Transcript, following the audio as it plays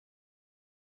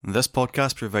This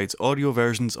podcast provides audio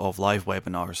versions of live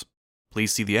webinars.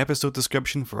 Please see the episode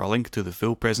description for a link to the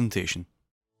full presentation.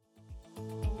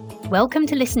 Welcome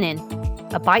to Listen In,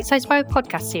 a Bite-Sized Bio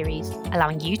podcast series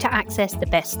allowing you to access the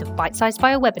best of Bite-Sized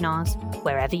Bio webinars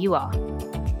wherever you are.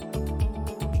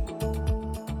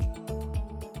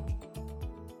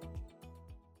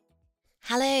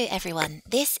 Hello everyone,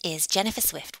 this is Jennifer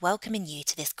Swift welcoming you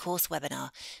to this course webinar,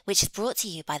 which is brought to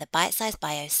you by the Bite-Sized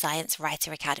Bio Science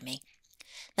Writer Academy.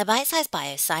 The Bite-Sized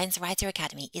Bio Science Writer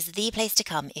Academy is the place to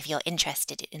come if you're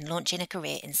interested in launching a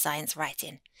career in science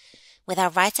writing. With our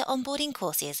writer onboarding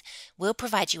courses, we'll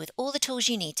provide you with all the tools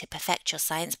you need to perfect your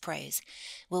science prose.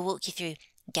 We'll walk you through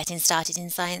getting started in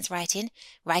science writing,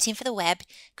 writing for the web,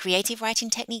 creative writing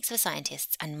techniques for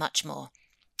scientists, and much more.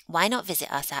 Why not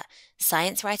visit us at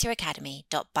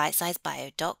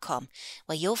sciencewriteracademy.bitesizedbio.com,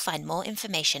 where you'll find more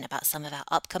information about some of our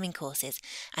upcoming courses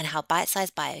and how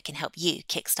Bite-Sized Bio can help you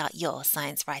kickstart your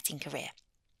science writing career.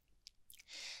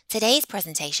 Today's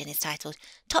presentation is titled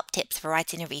Top Tips for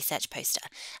Writing a Research Poster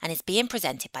and is being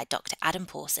presented by Dr. Adam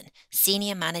Pawson,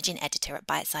 Senior Managing Editor at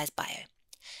Bite-Sized Bio.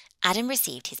 Adam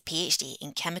received his PhD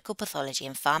in Chemical Pathology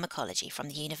and Pharmacology from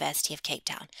the University of Cape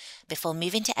Town before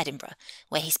moving to Edinburgh,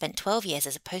 where he spent 12 years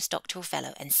as a postdoctoral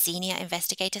fellow and senior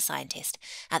investigator scientist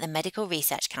at the Medical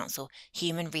Research Council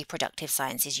Human Reproductive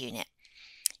Sciences Unit.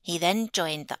 He then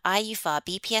joined the IUPHR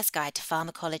BPS Guide to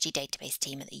Pharmacology database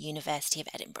team at the University of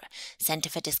Edinburgh Centre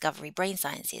for Discovery Brain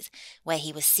Sciences, where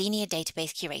he was senior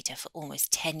database curator for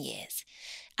almost 10 years.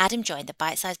 Adam joined the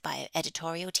Bite-Sized Bio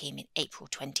editorial team in April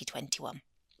 2021.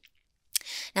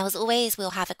 Now, as always,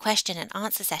 we'll have a question and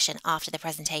answer session after the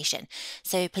presentation,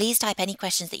 so please type any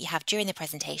questions that you have during the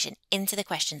presentation into the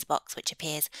questions box which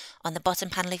appears on the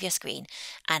bottom panel of your screen,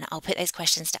 and I'll put those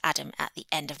questions to Adam at the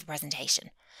end of the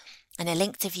presentation. And a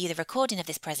link to view the recording of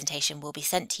this presentation will be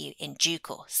sent to you in due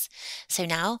course. So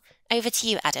now, over to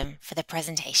you, Adam, for the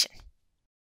presentation.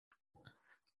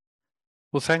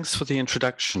 Well, thanks for the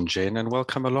introduction, Jen, and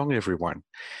welcome along, everyone.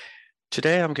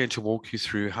 Today, I'm going to walk you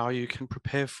through how you can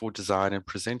prepare for design and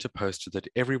present a poster that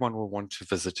everyone will want to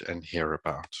visit and hear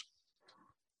about.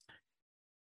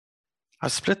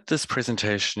 I've split this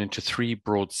presentation into three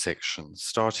broad sections,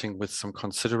 starting with some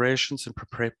considerations and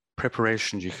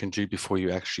preparation you can do before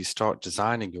you actually start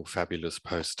designing your fabulous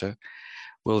poster.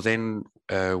 We'll then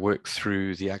work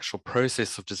through the actual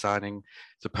process of designing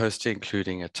the poster,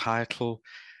 including a title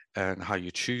and how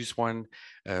you choose one,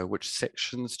 which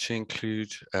sections to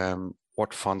include,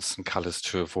 what fonts and colors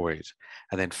to avoid.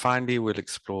 And then finally, we'll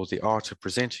explore the art of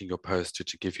presenting your poster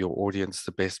to give your audience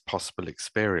the best possible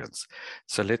experience.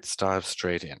 So let's dive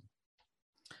straight in.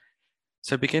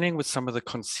 So beginning with some of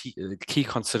the key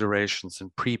considerations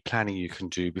and pre-planning you can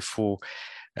do before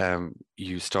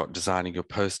you start designing your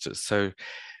posters. So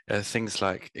things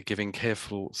like giving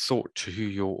careful thought to who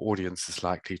your audience is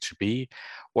likely to be,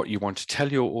 what you want to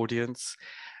tell your audience,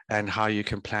 and how you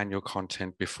can plan your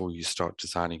content before you start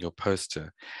designing your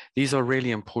poster. These are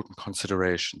really important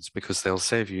considerations because they'll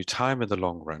save you time in the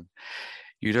long run.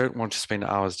 You don't want to spend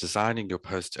hours designing your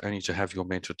poster only to have your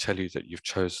mentor tell you that you've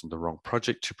chosen the wrong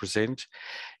project to present,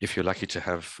 if you're lucky to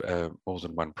have more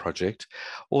than one project,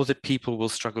 or that people will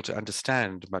struggle to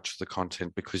understand much of the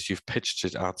content because you've pitched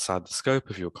it outside the scope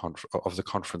of the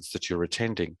conference that you're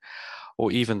attending, or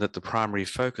even that the primary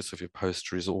focus of your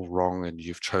poster is all wrong and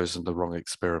you've chosen the wrong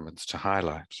experiments to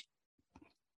highlight.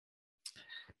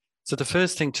 So the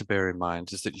first thing to bear in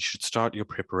mind is that you should start your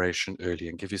preparation early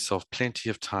and give yourself plenty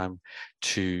of time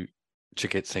to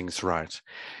get things right.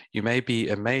 You may be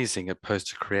amazing at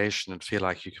poster creation and feel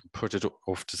like you can put it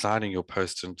off designing your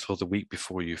poster until the week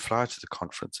before you fly to the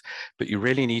conference, but you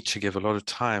really need to give a lot of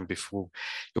time before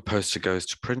your poster goes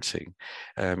to printing.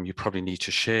 You probably need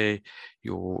to share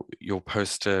your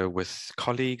poster with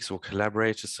colleagues or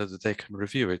collaborators so that they can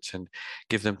review it and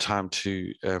give them time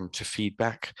to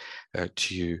feedback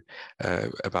to you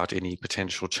about any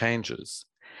potential changes.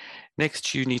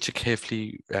 Next, you need to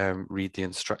carefully read the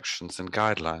instructions and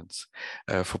guidelines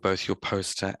for both your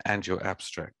poster and your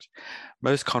abstract.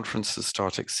 Most conferences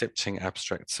start accepting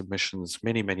abstract submissions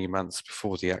many, many months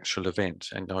before the actual event,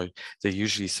 and there are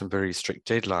usually some very strict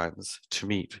deadlines to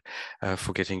meet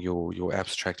for getting your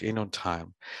abstract in on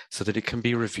time so that it can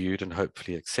be reviewed and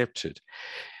hopefully accepted.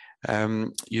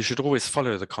 You should always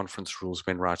follow the conference rules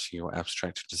when writing your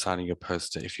abstract and designing your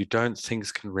poster. If you don't,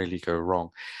 things can really go wrong.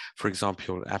 For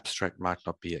example, your abstract might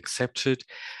not be accepted.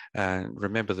 And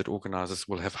remember that organizers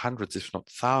will have hundreds, if not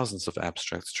thousands, of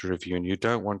abstracts to review, and you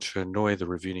don't want to annoy the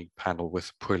reviewing panel with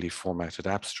a poorly formatted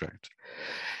abstract.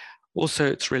 Also,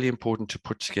 it's really important to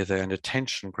put together an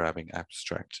attention-grabbing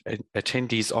abstract.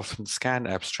 Attendees often scan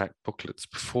abstract booklets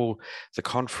before the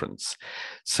conference,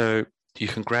 so you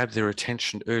can grab their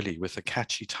attention early with a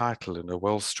catchy title and a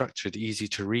well-structured, easy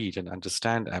to read and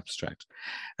understand abstract.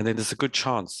 And then there's a good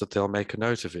chance that they'll make a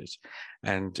note of it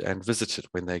and visit it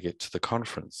when they get to the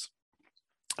conference.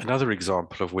 Another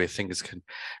example of where things can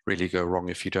really go wrong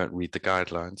if you don't read the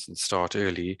guidelines and start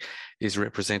early is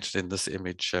represented in this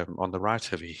image on the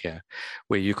right over here,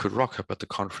 where you could rock up at the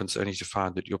conference only to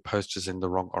find that your poster's in the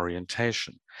wrong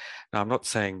orientation. Now, I'm not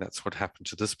saying that's what happened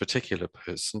to this particular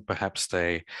person. Perhaps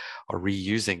they are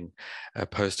reusing a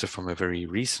poster from a very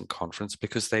recent conference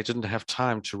because they didn't have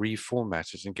time to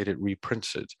reformat it and get it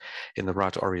reprinted in the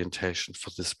right orientation for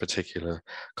this particular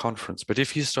conference. But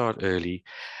if you start early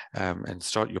and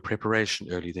start your preparation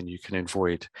early, then you can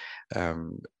avoid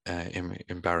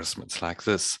embarrassments like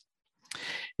this.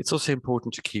 It's also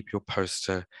important to keep your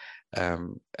poster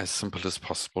as simple as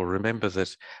possible. Remember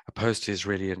that a poster is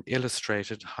really an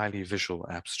illustrated, highly visual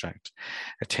abstract.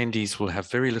 Attendees will have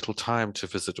very little time to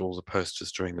visit all the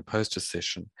posters during the poster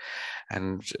session,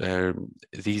 and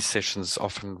these sessions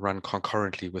often run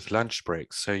concurrently with lunch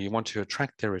breaks, so you want to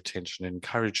attract their attention and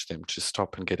encourage them to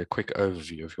stop and get a quick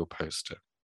overview of your poster.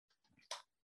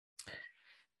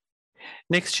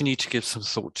 Next, you need to give some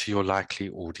thought to your likely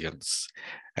audience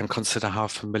and consider how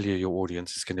familiar your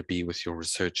audience is going to be with your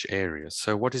research area.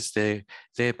 So what is their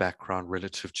background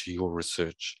relative to your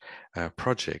research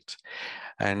project?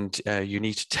 And you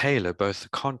need to tailor both the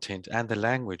content and the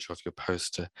language of your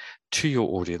poster to your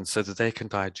audience so that they can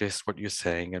digest what you're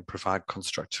saying and provide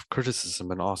constructive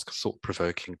criticism and ask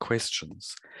thought-provoking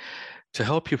questions. To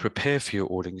help you prepare for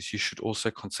your audience, you should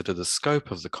also consider the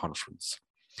scope of the conference.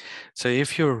 So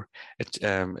if you're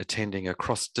attending a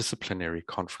cross-disciplinary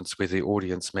conference where the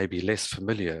audience may be less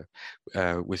familiar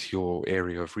with your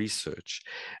area of research,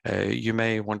 you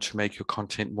may want to make your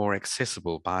content more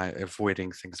accessible by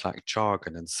avoiding things like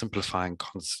jargon and simplifying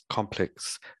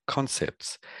complex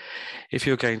concepts. If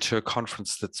you're going to a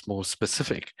conference that's more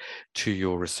specific to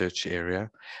your research area,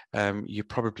 you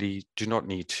probably do not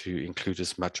need to include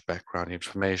as much background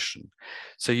information.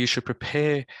 So you should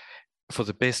prepare for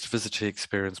the best visitor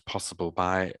experience possible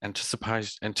by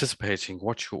anticipating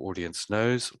what your audience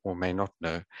knows or may not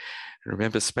know.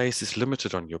 Remember, space is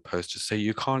limited on your poster, so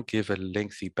you can't give a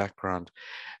lengthy background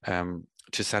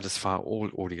to satisfy all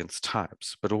audience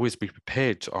types, but always be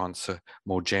prepared to answer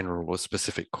more general or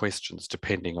specific questions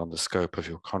depending on the scope of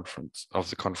your conference, of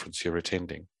the conference you're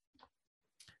attending.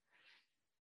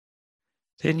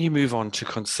 Then you move on to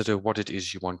consider what it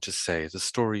is you want to say, the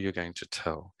story you're going to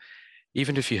tell.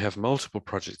 Even if you have multiple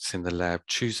projects in the lab,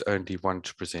 choose only one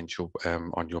to present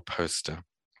on your poster.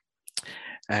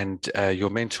 And your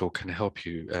mentor can help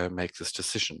you make this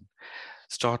decision.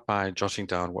 Start by jotting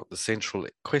down what the central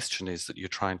question is that you're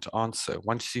trying to answer.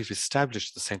 Once you've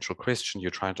established the central question you're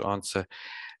trying to answer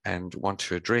and want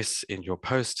to address in your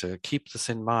poster, keep this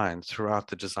in mind throughout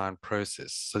the design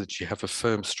process so that you have a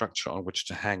firm structure on which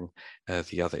to hang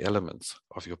the other elements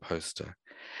of your poster.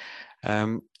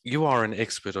 You are an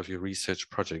expert of your research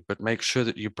project, but make sure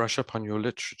that you brush up on your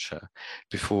literature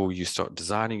before you start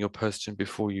designing your poster and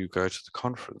before you go to the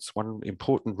conference. One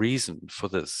important reason for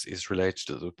this is related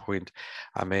to the point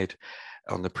I made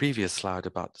on the previous slide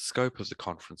about the scope of the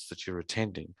conference that you're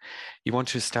attending. You want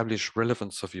to establish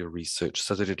relevance of your research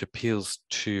so that it appeals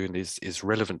to and is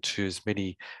relevant to as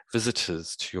many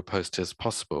visitors to your poster as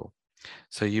possible.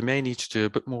 So you may need to do a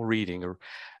bit more reading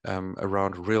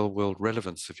around real-world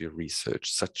relevance of your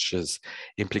research, such as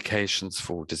implications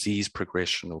for disease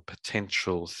progression or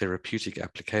potential therapeutic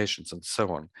applications and so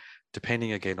on,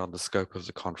 depending again on the scope of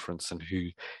the conference and who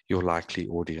your likely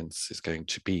audience is going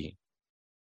to be.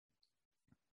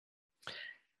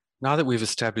 Now that we've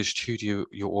established who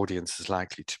your audience is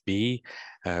likely to be,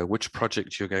 which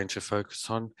project you're going to focus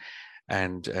on,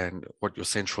 and what your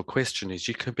central question is,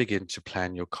 you can begin to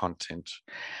plan your content.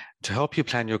 To help you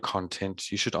plan your content,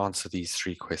 you should answer these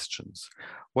three questions.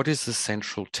 What is the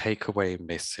central takeaway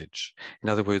message? In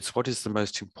other words, what is the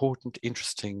most important,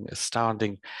 interesting,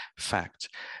 astounding fact,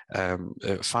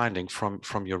 finding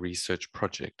from your research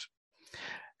project?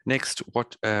 Next,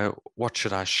 what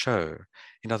should I show?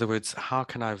 In other words, how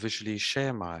can I visually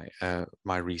share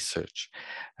my research?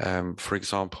 For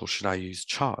example, should I use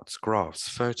charts, graphs,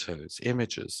 photos,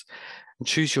 images? And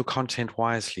choose your content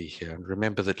wisely here, and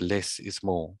remember that less is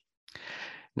more.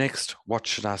 Next, what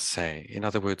should I say? In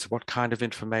other words, what kind of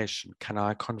information can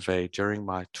I convey during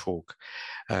my talk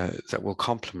that will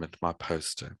complement my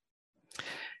poster?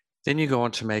 Then you go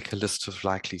on to make a list of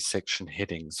likely section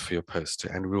headings for your poster,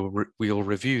 and we'll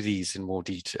review these in more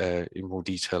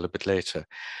detail a bit later.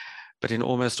 But in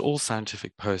almost all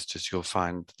scientific posters, you'll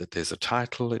find that there's a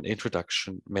title, an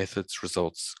introduction, methods,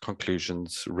 results,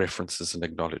 conclusions, references, and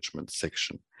acknowledgements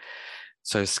section.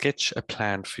 So sketch a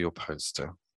plan for your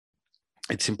poster.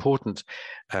 It's important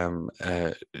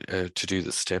to do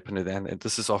this step, and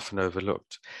this is often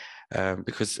overlooked.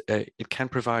 Because it can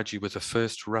provide you with a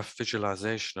first rough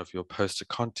visualization of your poster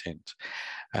content.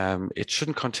 It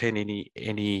shouldn't contain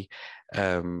any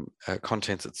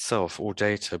content itself or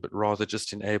data, but rather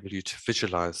just enable you to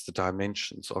visualize the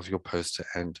dimensions of your poster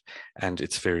and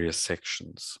its various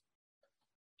sections.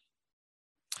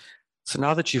 So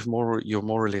now that you're more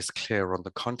or less clear on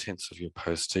the contents of your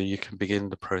poster, you can begin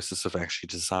the process of actually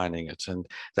designing it. And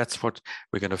that's what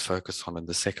we're going to focus on in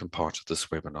the second part of this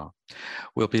webinar.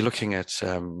 We'll be looking at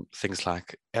things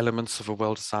like elements of a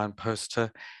well-designed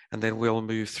poster, and then we'll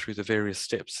move through the various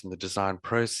steps in the design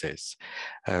process,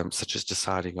 such as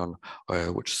deciding on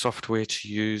which software to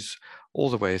use,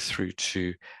 all the way through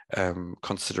to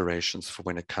considerations for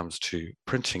when it comes to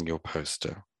printing your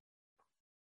poster.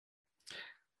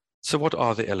 So what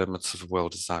are the elements of a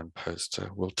well-designed poster?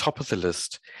 Well, top of the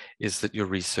list is that your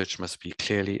research must be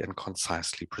clearly and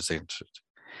concisely presented.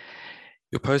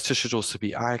 Your poster should also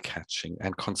be eye-catching,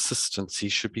 and consistency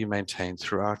should be maintained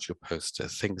throughout your poster.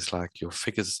 Things like your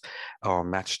figures are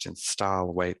matched in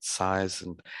style, weight, size,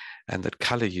 and that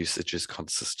color usage is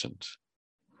consistent.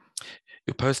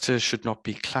 Your poster should not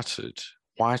be cluttered.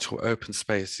 White or open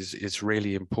space is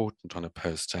really important on a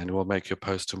poster and will make your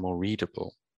poster more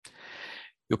readable.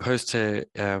 Your poster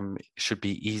should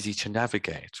be easy to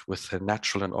navigate with a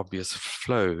natural and obvious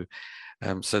flow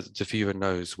so that the viewer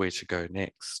knows where to go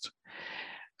next.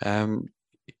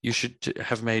 You should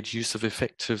have made use of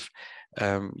effective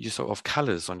use of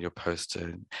colors on your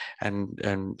poster and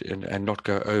not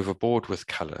go overboard with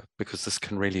color, because this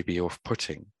can really be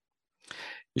off-putting.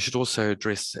 You should also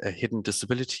address hidden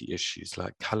disability issues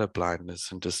like color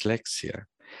blindness and dyslexia.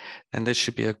 And there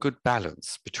should be a good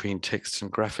balance between text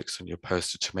and graphics on your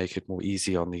poster to make it more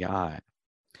easy on the eye.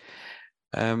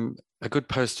 A good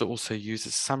poster also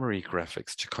uses summary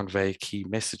graphics to convey key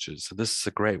messages. So this is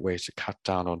a great way to cut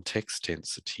down on text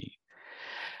density.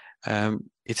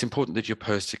 It's important that your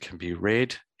poster can be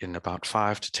read in about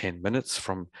 5 to 10 minutes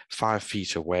from 5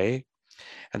 feet away,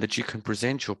 and that you can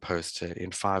present your poster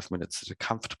in 5 minutes at a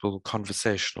comfortable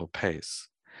conversational pace.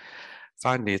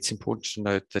 Finally, it's important to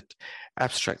note that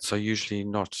abstracts are usually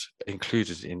not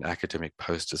included in academic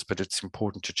posters, but it's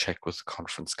important to check with the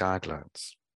conference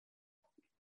guidelines.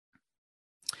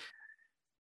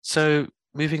 So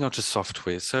moving on to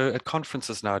software. So at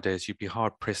conferences nowadays, you'd be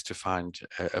hard pressed to find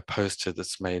a poster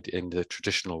that's made in the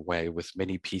traditional way with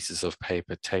many pieces of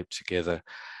paper taped together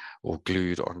or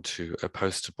glued onto a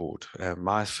poster board.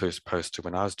 My first poster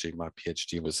when I was doing my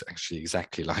PhD was actually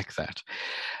exactly like that.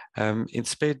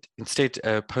 Instead,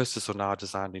 posters are now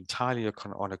designed entirely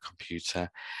on a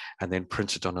computer and then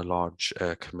printed on a large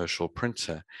commercial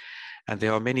printer. And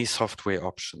there are many software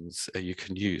options you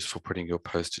can use for putting your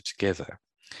poster together.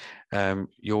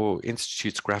 Your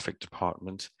institute's graphics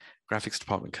department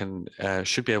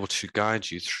should be able to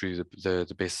guide you through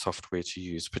the best software to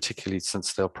use, particularly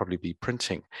since they'll probably be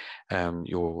printing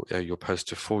your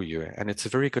poster for you. And it's a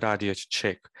very good idea to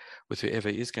check with whoever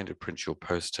is going to print your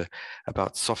poster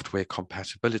about software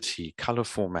compatibility, color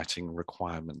formatting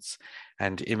requirements,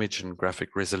 and image and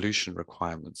graphic resolution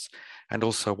requirements, and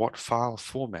also what file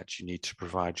format you need to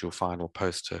provide your final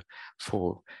poster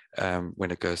for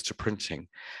when it goes to printing.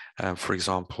 For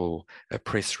example, a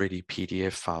press-ready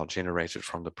PDF file generated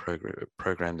from the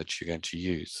program that you're going to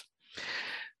use.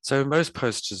 So most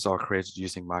posters are created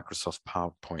using Microsoft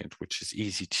PowerPoint, which is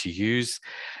easy to use,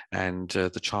 and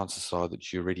the chances are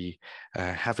that you already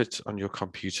have it on your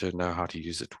computer, know how to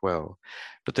use it well.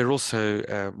 But there are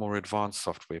also more advanced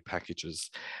software packages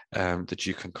that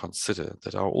you can consider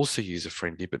that are also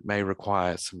user-friendly, but may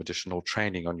require some additional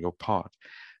training on your part.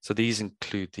 So these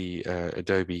include the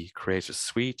Adobe Creative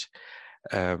Suite,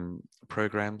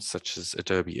 programs such as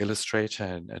Adobe Illustrator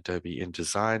and Adobe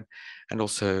InDesign, and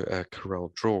also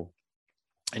Corel Draw.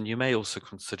 And you may also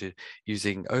consider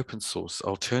using open source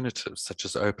alternatives such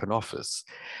as OpenOffice,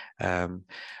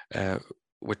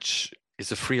 which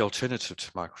is a free alternative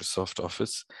to Microsoft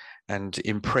Office, and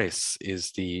Impress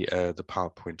is the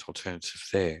PowerPoint alternative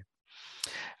there.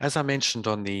 As I mentioned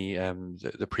on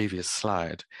the previous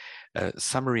slide,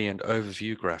 summary and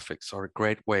overview graphics are a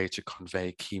great way to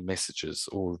convey key messages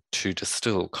or to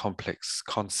distill complex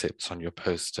concepts on your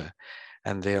poster.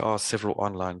 And there are several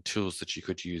online tools that you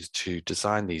could use to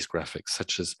design these graphics,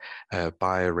 such as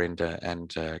BioRender and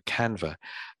Canva.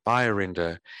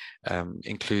 BioRender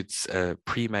includes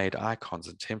pre-made icons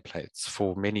and templates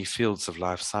for many fields of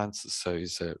life sciences, so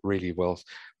is really worth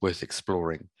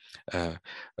exploring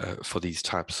for these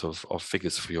types of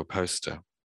figures for your poster.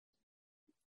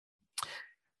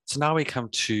 So now we come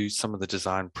to some of the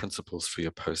design principles for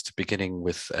your poster, beginning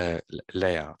with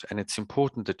layout. And it's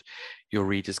important that your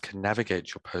readers can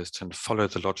navigate your poster and follow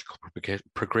the logical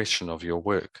progression of your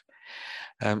work.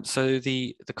 So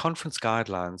the conference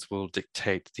guidelines will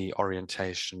dictate the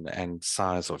orientation and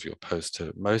size of your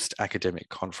poster. Most academic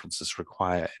conferences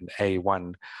require an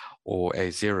A1 or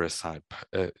a zero size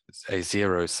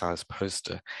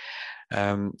poster.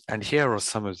 And here are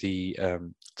some of the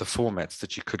formats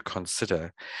that you could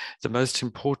consider. The most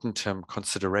important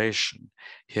consideration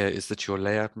here is that your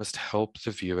layout must help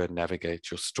the viewer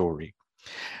navigate your story.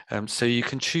 So you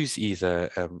can choose either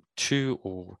 2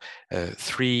 or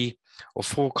 3 or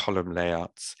 4 column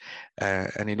layouts.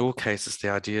 And in all cases, the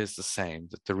idea is the same,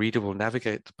 that the reader will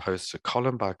navigate the poster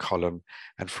column by column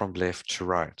and from left to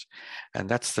right. And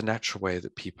that's the natural way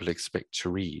that people expect to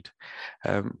read.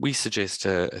 We suggest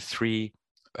a 3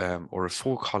 or a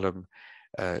 4 column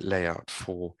layout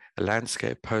for a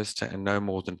landscape poster and no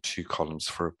more than 2 columns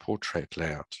for a portrait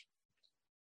layout.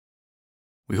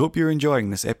 We hope you're enjoying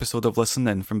this episode of Listen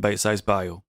In from Bitesize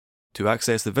Bio. To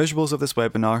access the visuals of this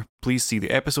webinar, please see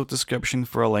the episode description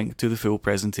for a link to the full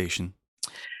presentation.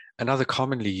 Another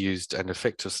commonly used and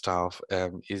effective style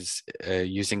is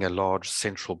using a large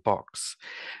central box,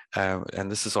 and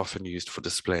this is often used for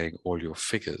displaying all your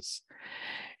figures.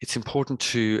 It's important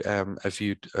to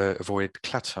avoid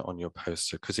clutter on your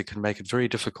poster because it can make it very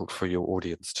difficult for your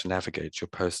audience to navigate your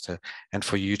poster and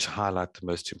for you to highlight the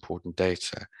most important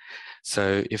data.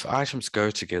 So if items go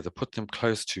together, put them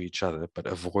close to each other, but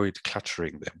avoid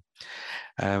cluttering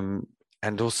them.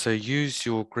 And also use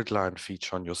your grid line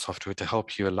feature on your software to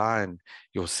help you align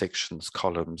your sections,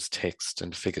 columns, text,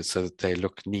 and figures so that they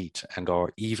look neat and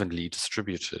are evenly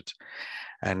distributed.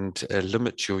 And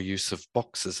limit your use of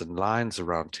boxes and lines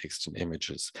around text and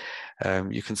images.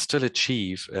 You can still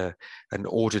achieve an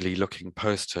orderly looking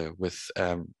poster with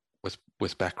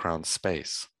background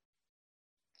space.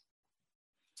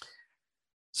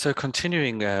 So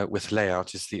continuing with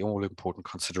layout is the all-important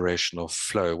consideration of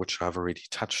flow, which I've already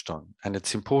touched on. And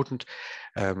it's important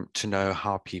to know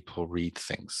how people read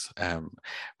things,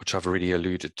 which I've already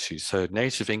alluded to. So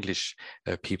native English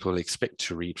people expect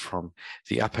to read from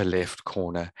the upper left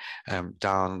corner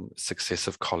down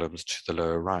successive columns to the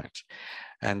lower right.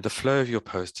 And the flow of your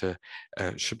poster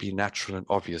should be natural and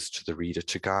obvious to the reader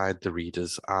to guide the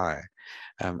reader's eye,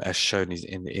 as shown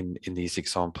in these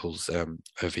examples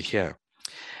over here.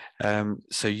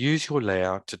 So use your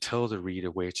layout to tell the reader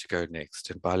where to go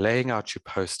next. And by laying out your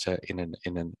poster in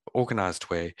an organized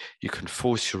way, you can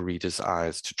force your reader's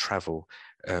eyes to travel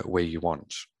where you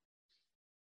want.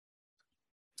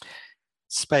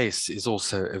 Space is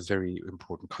also a very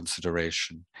important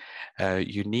consideration.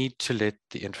 You need to let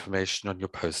the information on your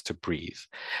poster breathe.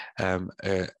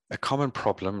 A common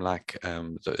problem, like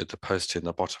the poster in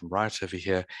the bottom right over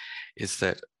here, is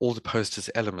that all the poster's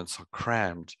elements are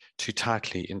crammed too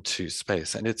tightly into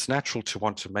space. And it's natural to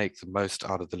want to make the most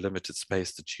out of the limited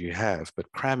space that you have, but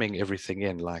cramming everything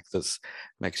in like this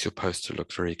makes your poster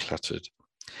look very cluttered.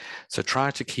 So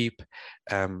try to keep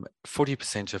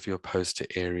 40% of your poster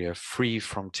area free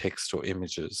from text or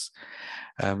images.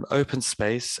 Open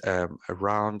space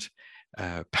around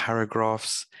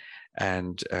paragraphs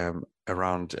and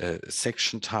around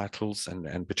section titles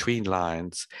and between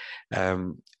lines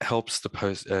helps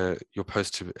your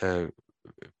poster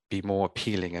be more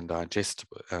appealing and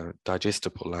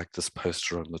digestible, like this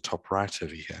poster on the top right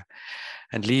over here.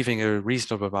 And leaving a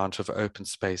reasonable amount of open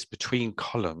space between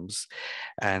columns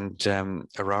and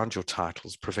around your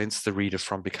titles prevents the reader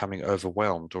from becoming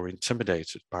overwhelmed or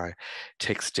intimidated by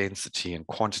text density and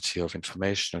quantity of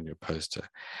information on your poster.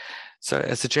 So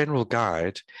as a general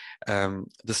guide,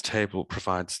 this table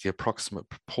provides the approximate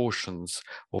proportions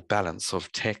or balance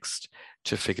of text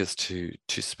to figures to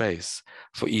space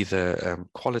for either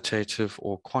qualitative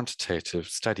or quantitative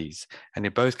studies. And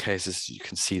in both cases, you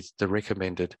can see that the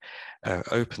recommended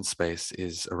open space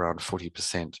is around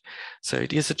 40%. So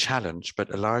it is a challenge,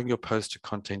 but allowing your poster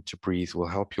content to breathe will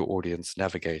help your audience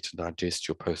navigate and digest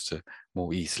your poster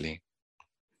more easily.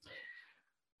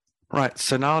 Right,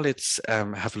 so now let's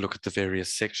have a look at the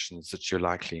various sections that you're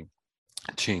likely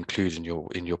to include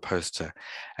in your poster.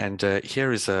 And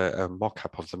here is a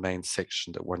mock-up of the main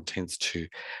section that one tends to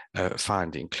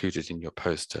find included in your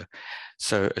poster.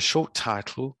 So a short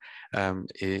title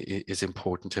is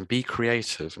important, and be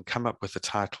creative and come up with a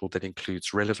title that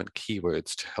includes relevant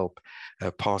keywords to help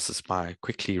passers-by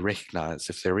quickly recognize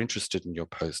if they're interested in your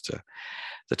poster.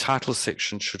 The title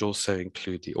section should also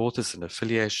include the authors and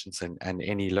affiliations and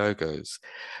any logos,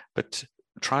 but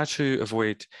try to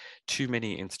avoid too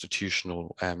many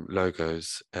institutional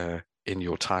logos in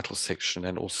your title section,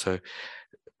 and also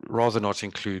rather not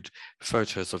include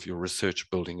photos of your research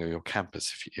building or your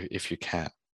campus if you can.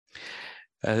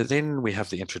 Then we have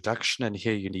the introduction, and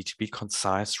here you need to be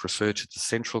concise, refer to the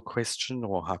central question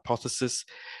or hypothesis,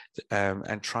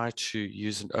 and try to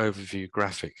use an overview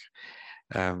graphic,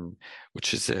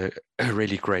 which is a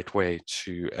really great way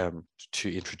to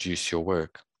introduce your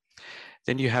work.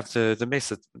 Then you have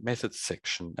the methods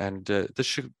section, and this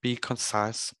should be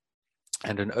concise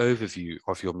and an overview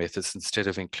of your methods instead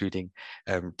of including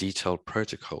detailed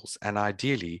protocols, and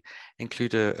ideally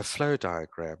include a flow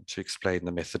diagram to explain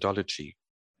the methodology.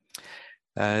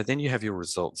 Then you have your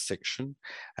results section,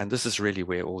 and this is really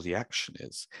where all the action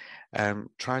is.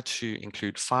 Try to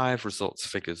include 5 results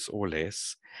figures or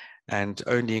less, and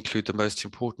only include the most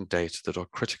important data that are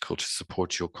critical to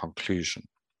support your conclusion.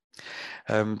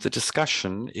 The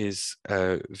discussion is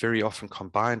very often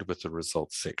combined with the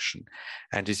results section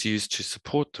and is used to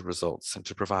support the results and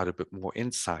to provide a bit more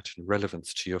insight and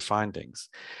relevance to your findings.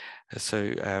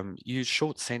 So use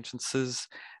short sentences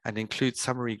and include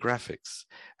summary graphics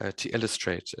to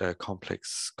illustrate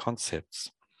complex concepts.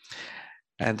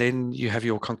 And then you have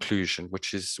your conclusion,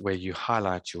 which is where you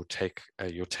highlight your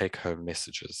take-home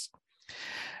messages.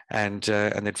 And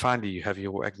then finally, you have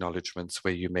your acknowledgements,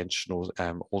 where you mention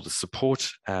all the support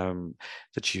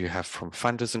that you have from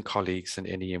funders and colleagues, and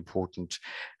any important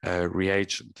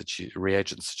reagents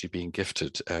that you're being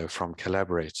gifted from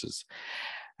collaborators.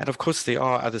 And of course, there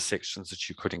are other sections that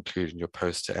you could include in your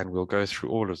poster, and we'll go through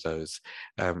all of those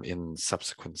in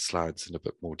subsequent slides in a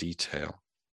bit more detail.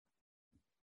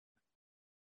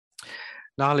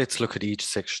 Now let's look at each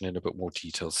section in a bit more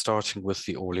detail, starting with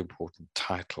the all-important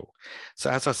title. So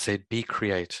as I said, be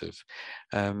creative.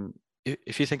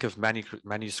 If you think of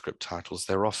manuscript titles,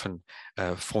 they're often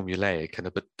formulaic and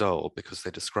a bit dull because they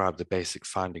describe the basic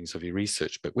findings of your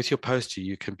research. But with your poster,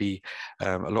 you can be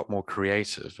a lot more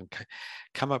creative and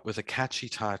come up with a catchy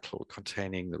title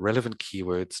containing the relevant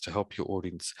keywords to help your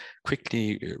audience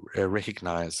quickly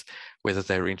recognize whether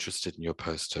they're interested in your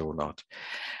poster or not.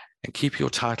 And keep your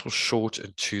title short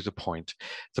and to the point.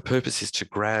 The purpose is to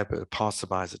grab a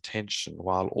passerby's attention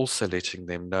while also letting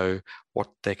them know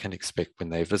what they can expect when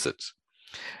they visit.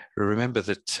 Remember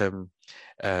that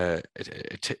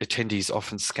attendees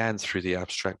often scan through the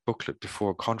abstract booklet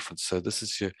before a conference, so this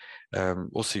is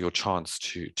also your chance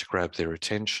to grab their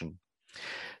attention.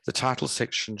 The title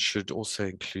section should also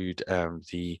include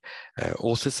the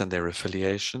authors and their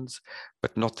affiliations,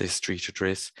 but not their street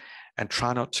address. And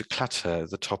try not to clutter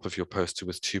the top of your poster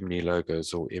with too many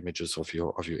logos or images of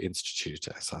your institute,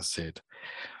 as I said.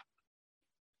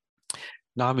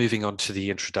 Now moving on to the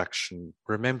introduction,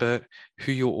 remember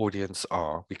who your audience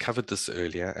are. We covered this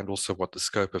earlier, and also what the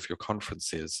scope of your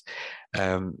conference is,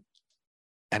 and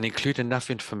include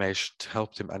enough information to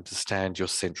help them understand your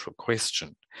central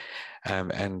question.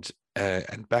 And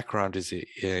background is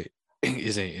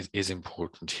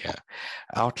important here.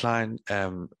 Outline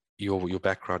your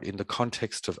background in the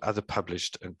context of other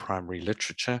published and primary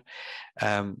literature,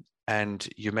 and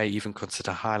you may even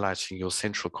consider highlighting your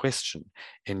central question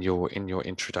in your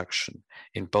introduction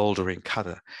in bold or in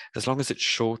color, as long as it's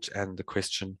short and the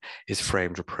question is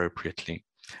framed appropriately.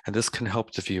 And this can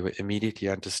help the viewer immediately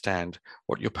understand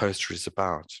what your poster is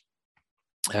about.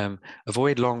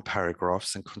 Avoid long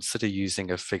paragraphs and consider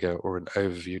using a figure or an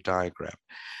overview diagram.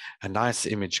 A nice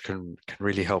image can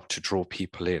really help to draw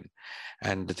people in.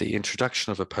 And the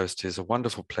introduction of a poster is a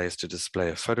wonderful place to display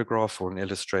a photograph or an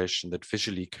illustration that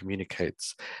visually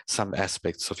communicates some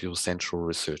aspects of your central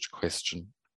research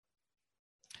question.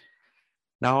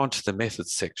 Now onto the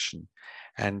methods section.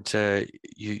 And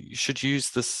you should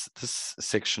use this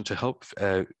section to help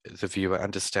the viewer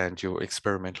understand your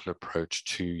experimental approach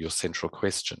to your central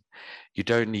question. You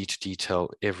don't need to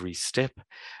detail every step.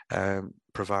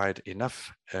 Provide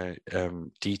enough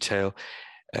detail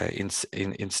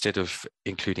instead of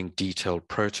including detailed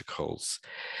protocols,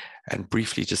 and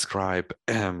briefly describe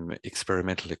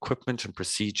experimental equipment and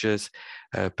procedures,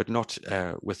 but not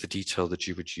with the detail that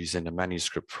you would use in a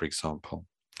manuscript, for example.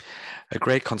 A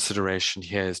great consideration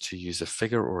here is to use a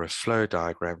figure or a flow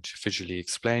diagram to visually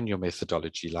explain your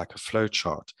methodology, like a flow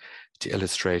chart, to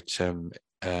illustrate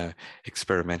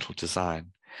experimental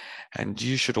design. And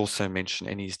you should also mention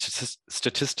any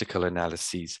statistical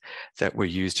analyses that were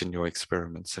used in your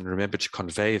experiments, and remember to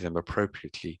convey them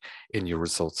appropriately in your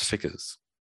results figures.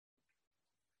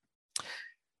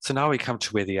 So now we come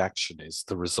to where the action is,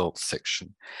 the results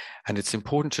section. And it's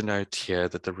important to note here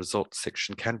that the results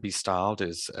section can be styled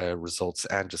as results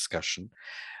and discussion.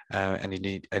 And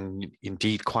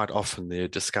indeed, quite often the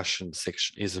discussion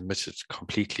section is omitted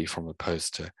completely from the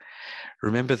poster.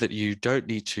 Remember that you don't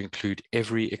need to include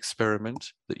every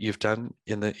experiment that you've done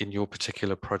in your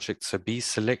particular project, so be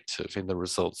selective in the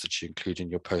results that you include in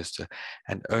your poster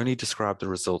and only describe the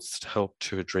results that help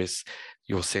to address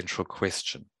your central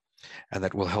question, and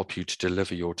that will help you to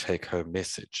deliver your take-home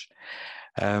message.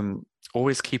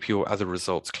 Always keep your other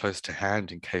results close to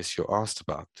hand in case you're asked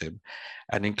about them,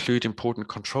 and include important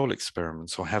control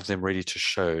experiments or have them ready to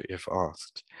show if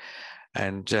asked.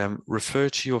 And refer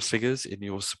to your figures in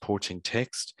your supporting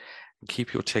text, and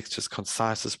keep your text as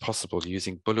concise as possible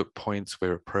using bullet points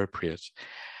where appropriate.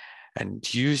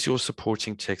 And use your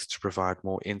supporting text to provide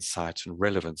more insight and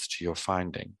relevance to your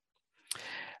finding.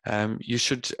 You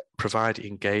should provide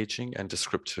engaging and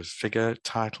descriptive figure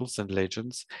titles and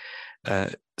legends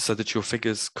so that your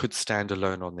figures could stand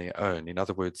alone on their own. In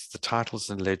other words, the titles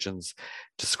and legends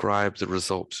describe the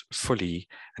result fully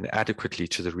and adequately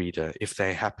to the reader if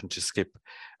they happen to skip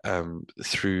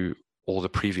through all the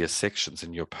previous sections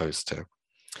in your poster.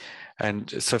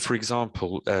 And so, for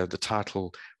example, the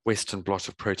title Western blot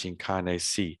of protein kinase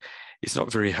C is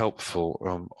not very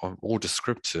helpful or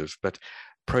descriptive, but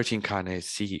protein kinase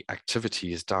C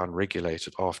activity is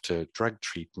downregulated after drug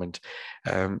treatment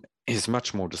is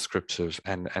much more descriptive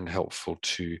and helpful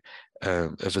to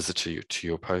a visitor to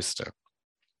your poster.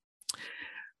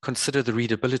 Consider the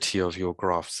readability of your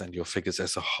graphs and your figures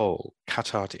as a whole.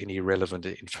 Cut out any relevant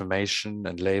information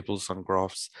and labels on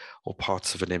graphs or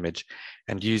parts of an image,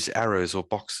 and use arrows or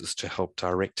boxes to help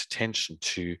direct attention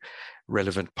to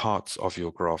relevant parts of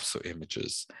your graphs or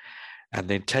images. And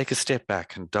then take a step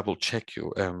back and double check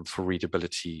for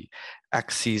readability.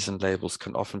 Axes and labels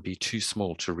can often be too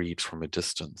small to read from a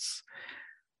distance.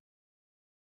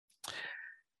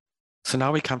 So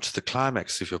now we come to the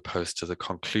climax of your poster, the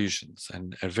conclusions.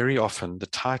 And very often the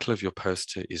title of your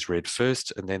poster is read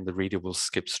first, and then the reader will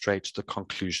skip straight to the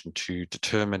conclusion to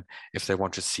determine if they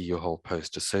want to see your whole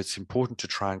poster. So it's important to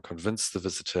try and convince the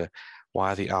visitor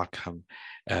why the outcome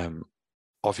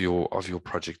of your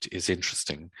project is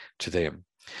interesting to them.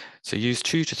 So use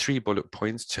 2 to 3 bullet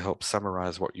points to help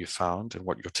summarize what you found and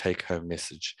what your take-home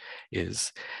message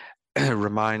is.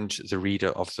 Remind the reader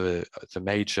of the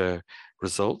major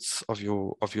results of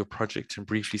your project and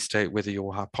briefly state whether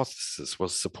your hypothesis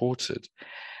was supported.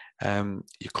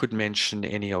 You could mention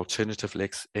any alternative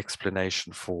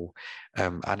explanation for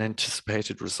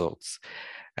unanticipated results,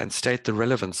 and state the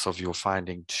relevance of your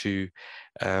finding to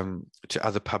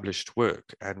other published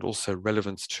work, and also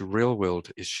relevance to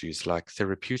real-world issues like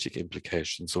therapeutic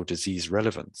implications or disease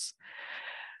relevance.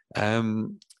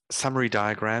 Summary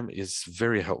diagram is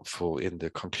very helpful in the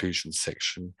conclusion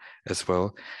section as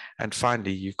well. And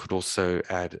finally, you could also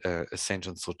add a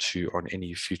sentence or two on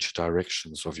any future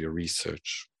directions of your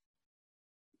research.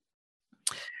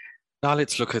 Now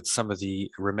let's look at some of the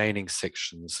remaining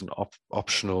sections and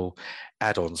optional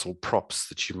add-ons or props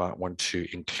that you might want to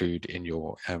include in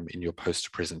your poster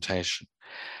presentation.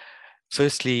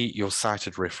 Firstly, your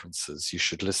cited references. You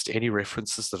should list any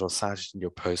references that are cited in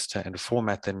your poster and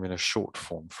format them in a short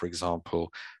form. For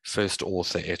example, first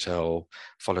author et al.,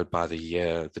 followed by the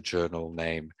year, the journal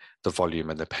name, the volume,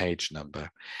 and the page number.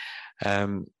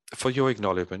 For your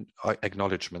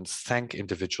acknowledgements, thank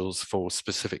individuals for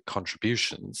specific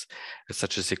contributions,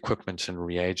 such as equipment and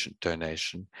reagent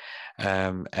donation,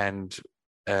 and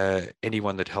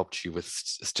anyone that helped you with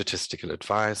statistical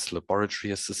advice,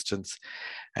 laboratory assistance,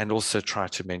 and also try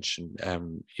to mention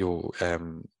your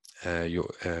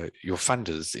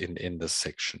funders in this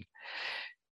section.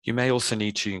 You may also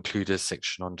need to include a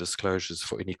section on disclosures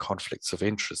for any conflicts of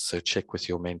interest, so check with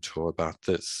your mentor about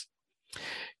this.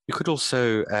 You could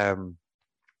also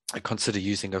consider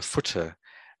using a footer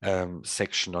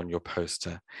section on your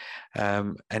poster.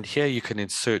 And here you can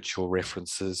insert your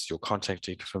references, your contact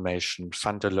information,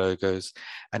 funder logos,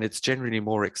 and it's generally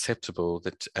more acceptable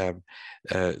that,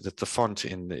 that the font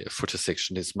in the footer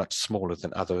section is much smaller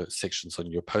than other sections on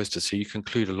your poster. So you can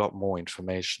include a lot more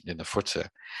information in the footer.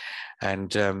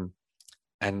 And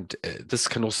this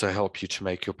can also help you to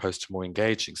make your poster more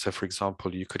engaging. So for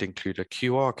example, you could include a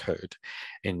QR code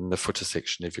in the footer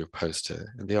section of your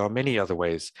poster. And there are many other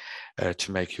ways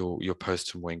to make your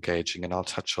poster more engaging, and I'll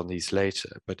touch on these later.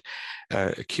 But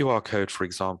a QR code, for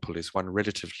example, is one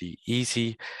relatively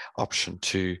easy option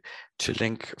to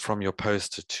link from your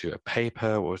poster to a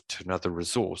paper or to another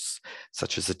resource,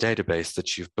 such as a database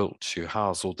that you've built to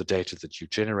house all the data that you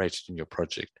generated in your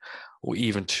project, or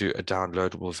even to a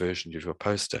downloadable version of your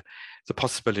poster. The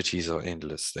possibilities are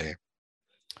endless there.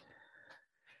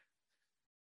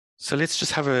 So let's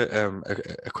just have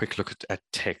a quick look at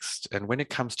text. And when it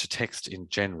comes to text in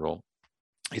general,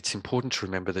 it's important to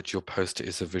remember that your poster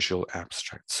is a visual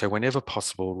abstract. So whenever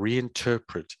possible,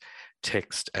 reinterpret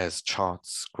text as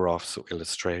charts, graphs, or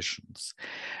illustrations.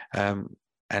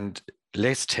 And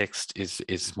less text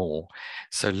is more.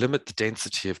 So limit the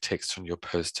density of text on your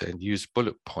poster and use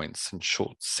bullet points and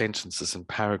short sentences and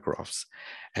paragraphs,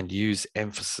 and use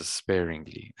emphasis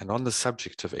sparingly. And on the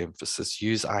subject of emphasis,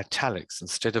 use italics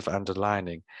instead of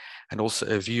underlining, and also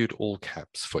a viewed all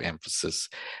caps for emphasis.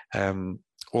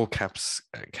 All caps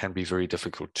can be very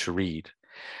difficult to read.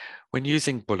 When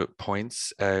using bullet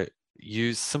points,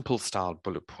 use simple styled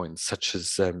bullet points such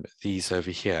as these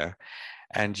over here,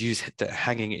 and use the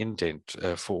hanging indent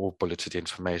for all bulleted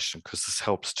information, because this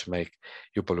helps to make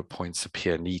your bullet points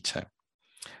appear neater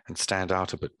and stand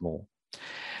out a bit more.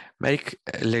 Make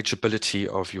legibility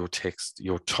of your text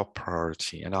your top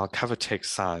priority, and I'll cover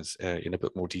text size in a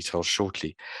bit more detail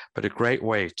shortly, but a great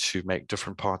way to make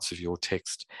different parts of your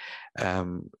text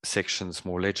sections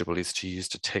more legible is to use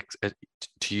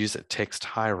a text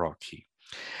hierarchy.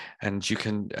 And you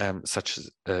can, such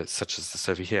as this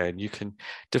over here, and you can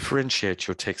differentiate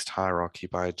your text hierarchy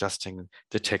by adjusting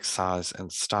the text size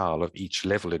and style of each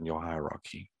level in your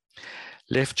hierarchy.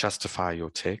 Left justify your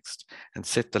text and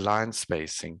set the line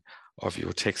spacing of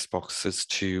your text boxes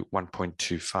to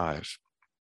 1.25.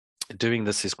 Doing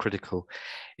this is critical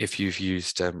if you've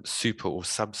used super or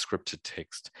subscripted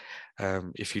text.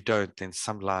 If you don't, then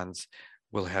some lines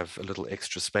will have a little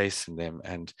extra space in them,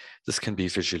 and this can be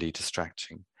visually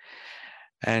distracting.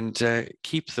 And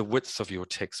keep the width of your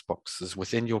text boxes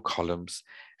within your columns,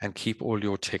 and keep all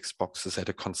your text boxes at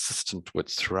a consistent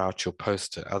width throughout your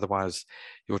poster. Otherwise,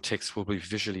 your text will be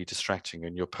visually distracting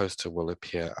and your poster will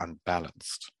appear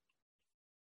unbalanced.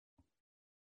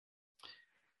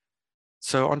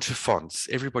 So onto fonts.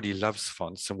 Everybody loves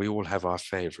fonts and we all have our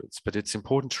favorites, but it's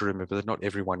important to remember that not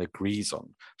everyone agrees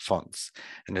on fonts.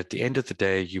 And at the end of the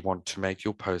day, you want to make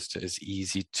your poster as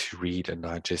easy to read and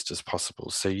digest as possible.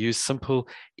 So use simple,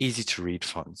 easy to read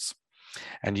fonts,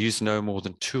 and use no more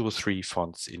than 2 or 3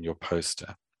 fonts in your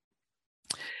poster.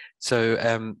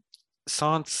 So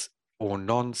sans or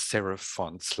non-serif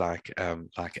fonts like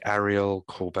Arial,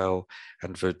 Corbel,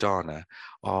 and Verdana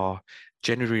are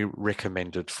generally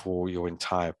recommended for your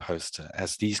entire poster,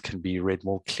 as these can be read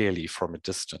more clearly from a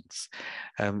distance.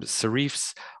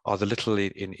 Serifs are the little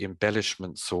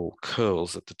embellishments or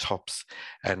curls at the tops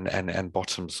and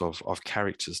bottoms of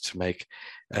characters to make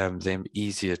them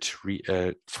easier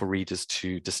to for readers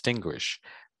to distinguish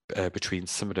between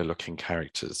similar looking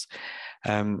characters.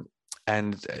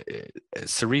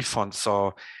 Serif fonts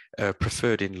are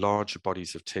preferred in larger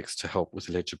bodies of text to help with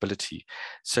legibility.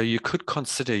 So you could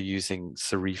consider using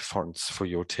serif fonts for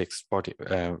your text body,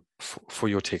 for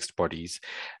your text bodies.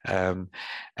 And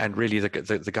really, the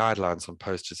guidelines on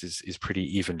posters is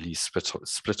pretty evenly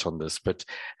split on this. But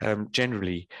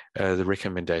generally, the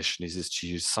recommendation is to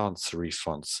use sans serif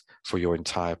fonts for your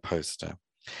entire poster.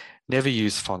 Never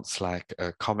use fonts like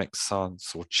Comic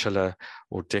Sans or Chiller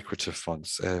or decorative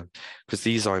fonts, because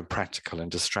these are impractical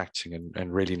and distracting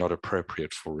and really not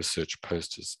appropriate for research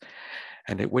posters.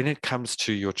 And when it comes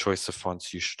to your choice of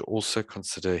fonts, you should also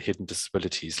consider hidden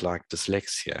disabilities like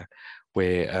dyslexia,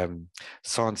 where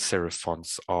sans serif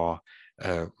fonts are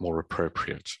more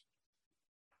appropriate.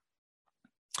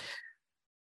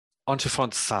 Onto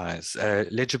font size.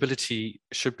 Legibility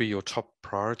should be your top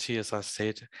priority, as I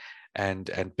said,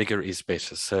 and bigger is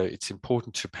better. So it's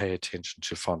important to pay attention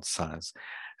to font size.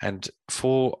 And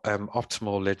for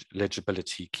optimal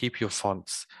legibility, keep your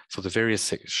fonts for the various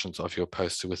sections of your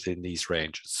poster within these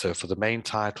ranges. So for the main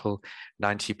title,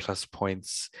 90+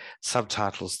 points,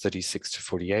 subtitles 36 to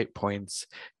 48 points,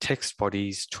 text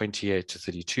bodies 28 to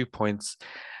 32 points,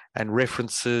 and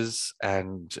references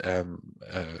and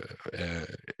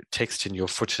text in your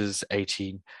footers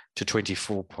 18 to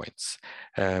 24 points.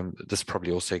 This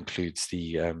probably also includes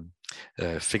the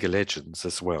figure legends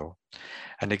as well.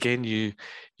 And again, you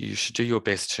should do your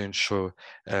best to ensure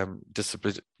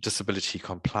disability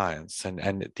compliance.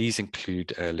 And these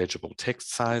include legible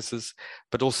text sizes,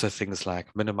 but also things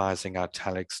like minimizing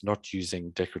italics, not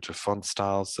using decorative font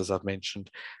styles, as I've mentioned,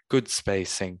 good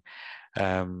spacing,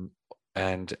 and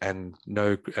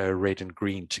no red and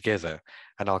green together.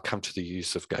 And I'll come to the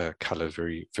use of color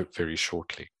very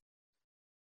shortly.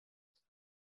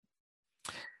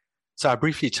 So I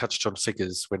briefly touched on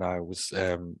figures when I was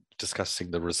discussing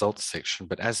the results section,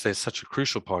 but as they're such a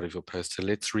crucial part of your poster,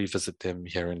 let's revisit them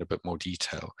here in a bit more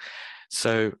detail.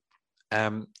 So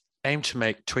aim to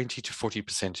make 20 to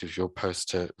 40% of your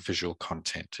poster visual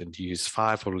content and use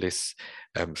 5 or less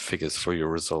figures for your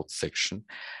results section.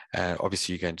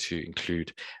 Obviously, you're going to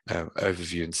include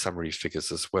overview and summary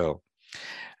figures as well.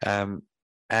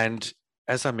 And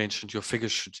as I mentioned, your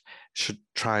figures should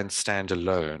try and stand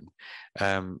alone,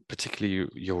 particularly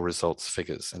your results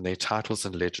figures, and their titles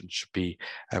and legends should be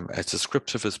as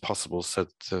descriptive as possible, so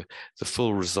that the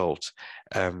full result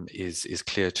is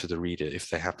clear to the reader if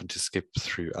they happen to skip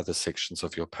through other sections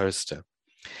of your poster.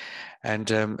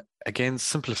 And again,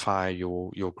 simplify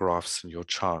your graphs and your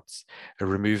charts,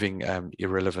 removing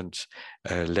irrelevant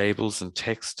labels and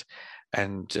text,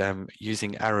 and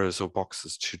using arrows or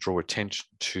boxes to draw attention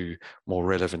to more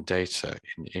relevant data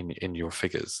in your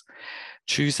figures.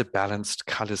 Choose a balanced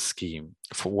color scheme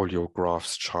for all your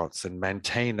graphs, charts, and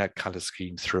maintain that color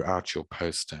scheme throughout your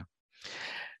poster.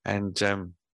 And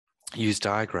use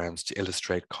diagrams to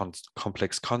illustrate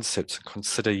complex concepts, and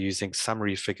consider using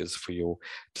summary figures for your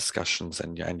discussions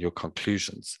and your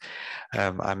conclusions.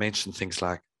 I mentioned things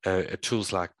like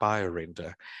tools like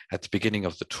BioRender at the beginning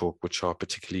of the talk, which are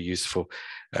particularly useful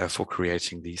for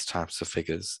creating these types of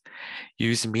figures.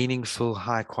 Use meaningful,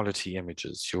 high-quality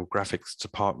images. Your graphics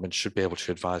department should be able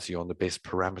to advise you on the best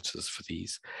parameters for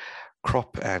these.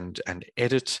 Crop and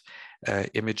edit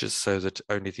images so that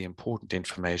only the important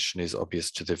information is obvious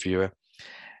to the viewer.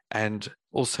 And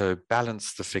also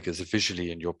balance the figures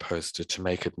visually in your poster to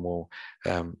make it more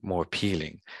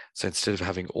appealing. So instead of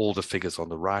having all the figures on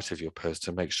the right of your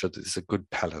poster, make sure that there's a good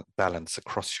balance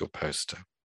across your poster.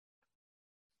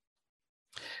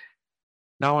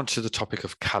 Now onto the topic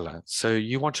of color. So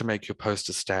you want to make your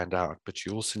poster stand out, but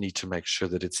you also need to make sure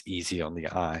that it's easy on the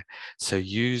eye. So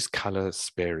use color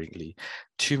sparingly.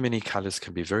 Too many colors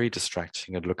can be very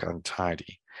distracting and look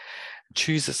untidy.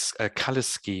 Choose a color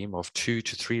scheme of 2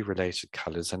 to 3 related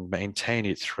colors and maintain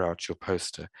it throughout your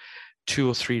poster. 2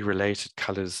 or 3 related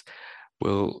colors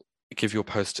will give your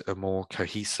poster a more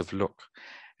cohesive look.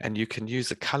 And you can use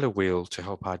a color wheel to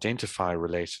help identify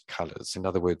related colors. In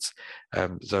other words,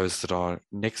 those that are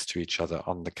next to each other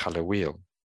on the color wheel.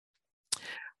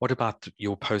 What about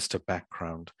your poster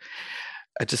background?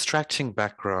 A distracting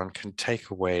background can take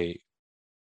away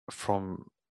from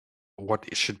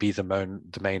what should be the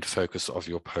main focus of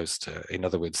your poster. In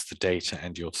other words, the data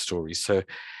and your story. So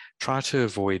try to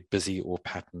avoid busy or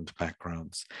patterned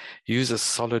backgrounds. Use a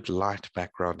solid light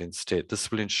background instead. This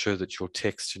will ensure that your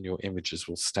text and your images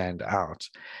will stand out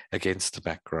against the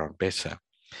background better.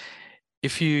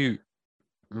 If you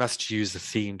must use a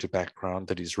themed background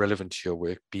that is relevant to your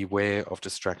work, beware of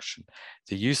distraction.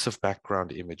 The use of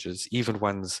background images, even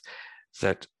ones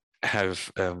that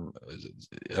have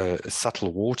a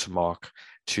subtle watermark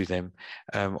to them,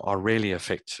 are really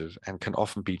effective and can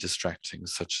often be distracting,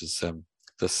 such as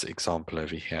this example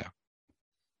over here.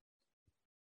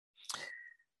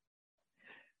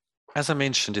 As I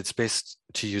mentioned, it's best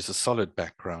to use a solid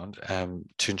background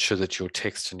to ensure that your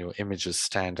text and your images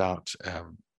stand out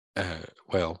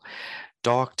well.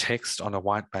 Dark text on a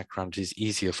white background is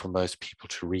easier for most people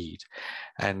to read,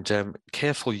 and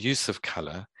careful use of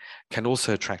color can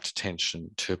also attract attention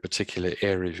to a particular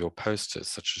area of your poster,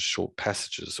 such as short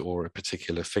passages or a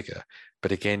particular figure,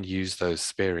 but again, use those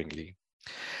sparingly.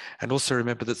 And also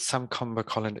remember that some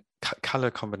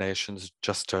color combinations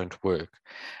just don't work,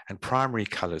 and primary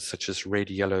colors such as red,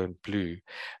 yellow, and blue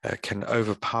can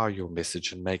overpower your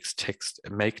message and make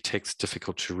text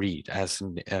difficult to read, as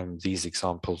in these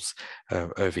examples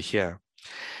over here.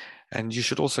 And you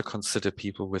should also consider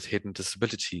people with hidden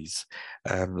disabilities,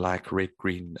 like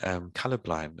red-green color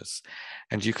blindness.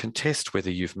 And you can test whether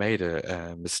you've made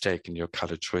a mistake in your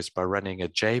color choice by running a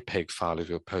JPEG file of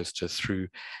your poster through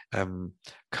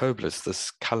Coblis,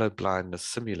 this color blindness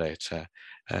simulator.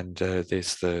 And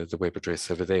there's the web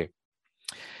address over there.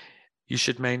 You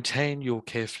should maintain your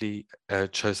carefully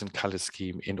chosen color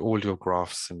scheme in all your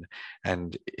graphs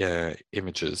and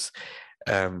images.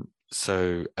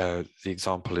 the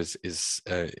example is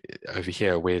over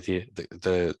here, where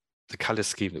the color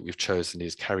scheme that we've chosen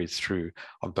is carried through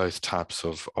on both types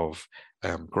of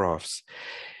graphs.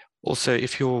 Also,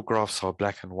 if your graphs are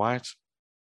black and white,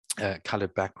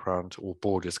 colored background or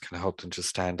borders can help them to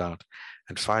stand out.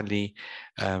 And finally,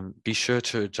 be sure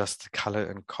to adjust the color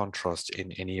and contrast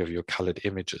in any of your colored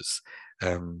images,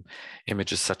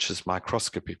 images such as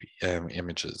microscopy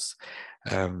images.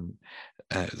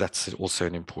 That's also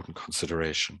an important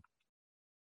consideration.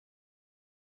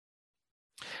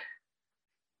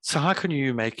 So how can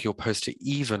you make your poster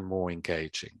even more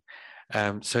engaging?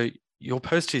 So your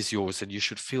poster is yours, and you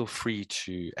should feel free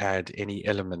to add any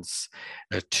elements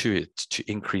to it to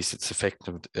increase its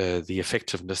the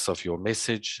effectiveness of your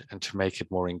message and to make it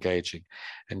more engaging.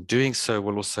 And doing so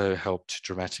will also help to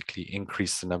dramatically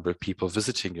increase the number of people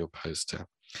visiting your poster.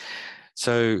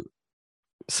 So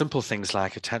simple things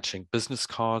like attaching business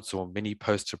cards or mini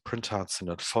poster printouts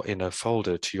in a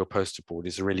folder to your poster board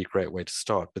is a really great way to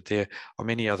start, but there are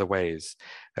many other ways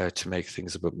to make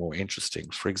things a bit more interesting.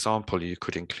 For example, you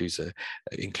could include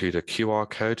a QR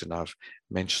code, and I've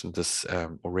mentioned this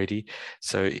already.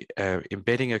 So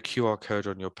embedding a QR code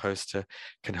on your poster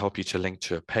can help you to link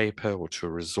to a paper or to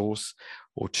a resource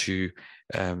or to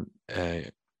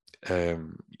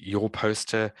your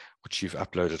poster, which you've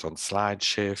uploaded on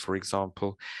SlideShare, for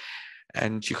example.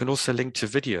 And you can also link to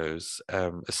videos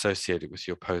associated with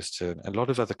your poster and a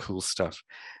lot of other cool stuff.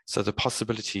 So the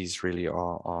possibilities really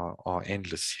are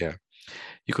endless here.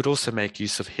 You could also make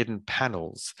use of hidden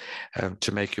panels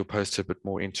to make your poster a bit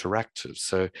more interactive.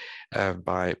 So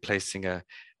by placing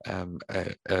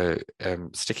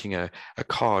sticking a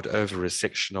card over a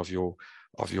section of your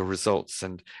results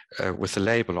and with a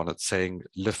label on it saying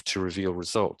 "lift to reveal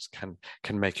results" can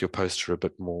make your poster a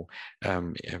bit more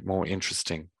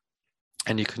interesting.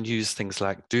 And you can use things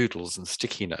like doodles and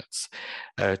sticky notes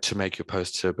to make your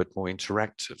poster a bit more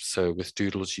interactive. So with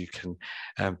doodles, you can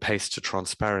paste a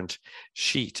transparent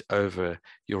sheet over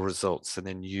your results and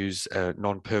then use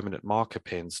non-permanent marker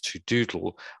pens to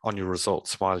doodle on your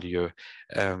results while you're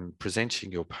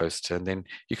presenting your poster. And then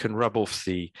you can rub off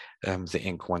the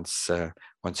ink once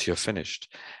you're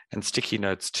finished. And sticky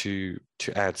notes to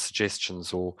add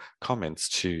suggestions or comments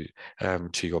to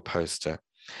your poster.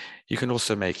 You can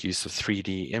also make use of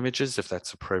 3D images if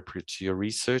that's appropriate to your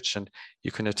research, and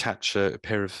you can attach a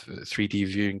pair of 3D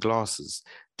viewing glasses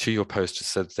to your poster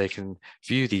so that they can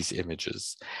view these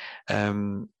images.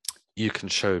 You can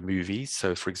show movies.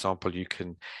 So for example, you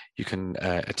can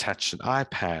attach an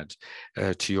iPad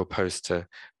to your poster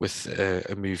with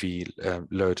a movie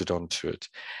loaded onto it.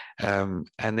 And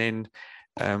then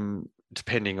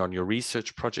depending on your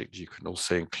research project, you can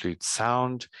also include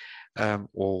sound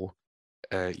or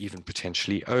even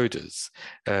potentially odors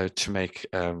to make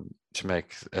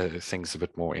things a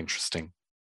bit more interesting.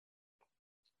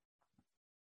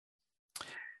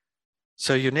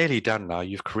 So you're nearly done now.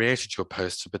 You've created your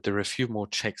poster, but there are a few more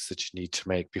checks that you need to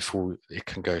make before it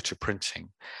can go to printing.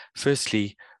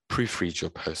 Firstly, proofread your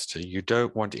poster. You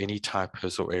don't want any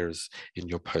typos or errors in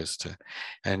your poster.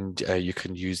 And you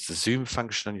can use the zoom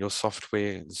function on your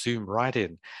software, zoom right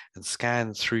in and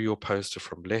scan through your poster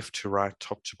from left to right,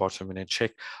 top to bottom, and then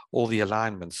check all the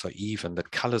alignments are even,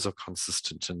 that colors are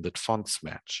consistent, and that fonts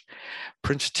match.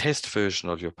 Print a test version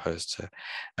of your poster.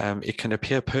 It can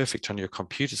appear perfect on your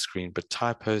computer screen, but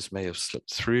typos may have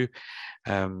slipped through.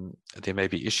 There may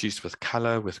be issues with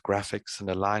color, with graphics and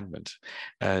alignment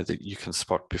that you can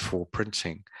spot before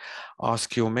printing.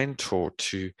 Ask your mentor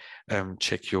to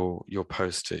check your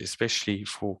poster, especially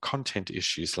for content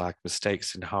issues like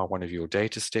mistakes in how one of your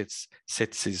data sets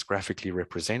is graphically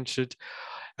represented,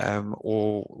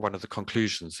 or one of the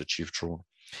conclusions that you've drawn.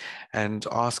 And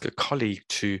ask a colleague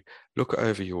to look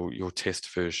over your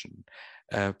test version,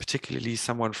 particularly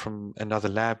someone from another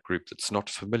lab group that's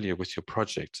not familiar with your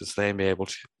project, as they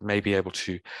may be able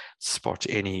to spot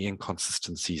any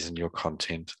inconsistencies in your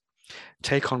content.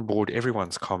 Take on board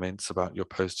everyone's comments about your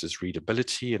poster's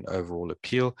readability and overall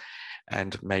appeal,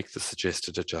 and make the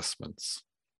suggested adjustments.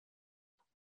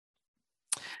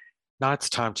 Now it's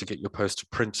time to get your poster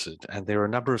printed, and there are a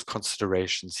number of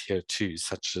considerations here too,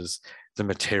 such as the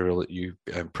material that you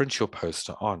print your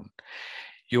poster on.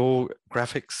 Your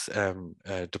graphics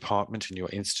department in your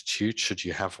institute, should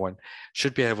you have one,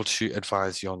 should be able to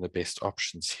advise you on the best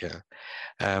options here.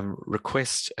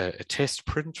 Request a test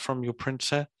print from your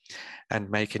printer and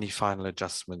make any final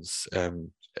adjustments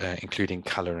including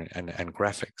color and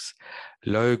graphics.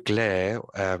 Low glare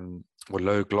or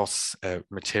low gloss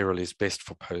material is best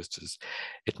for posters.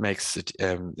 It makes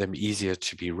them easier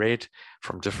to be read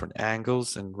from different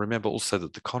angles. And remember also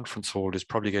that the conference hall is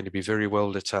probably going to be very well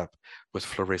lit up with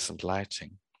fluorescent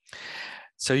lighting.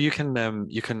 So you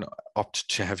can opt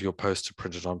to have your poster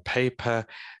printed on paper,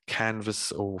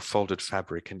 canvas, or folded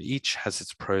fabric, and each has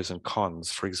its pros and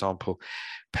cons. For example,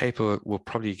 paper will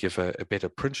probably give a better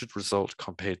printed result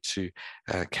compared to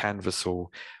canvas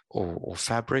or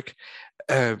fabric,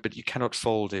 but you cannot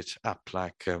fold it up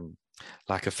like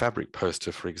a fabric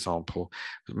poster, for example.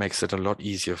 It makes it a lot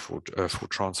easier for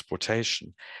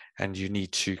transportation, and you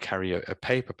need to carry a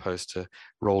paper poster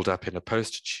rolled up in a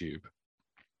poster tube.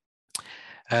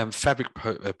 Fabric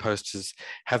posters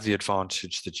have the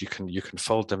advantage that you can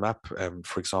fold them up,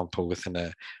 for example, within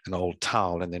an old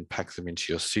towel and then pack them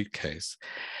into your suitcase.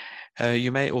 You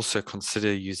may also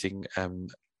consider using a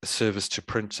service to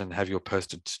print and have your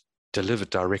poster delivered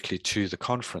directly to the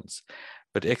conference,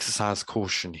 but exercise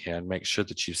caution here and make sure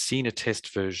that you've seen a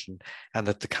test version and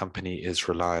that the company is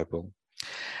reliable.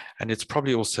 And it's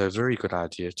probably also a very good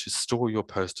idea to store your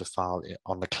poster file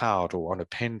on the cloud or on a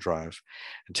pen drive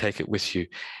and take it with you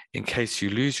in case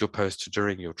you lose your poster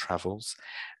during your travels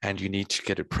and you need to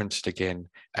get it printed again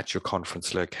at your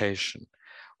conference location.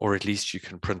 Or at least you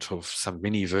can print off some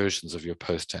mini versions of your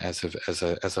poster as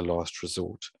a last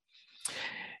resort.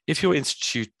 If your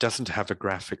institute doesn't have a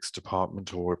graphics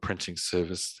department or a printing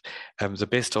service, the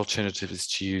best alternative is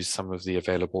to use some of the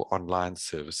available online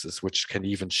services, which can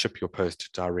even ship your poster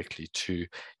directly to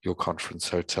your conference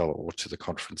hotel or to the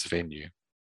conference venue.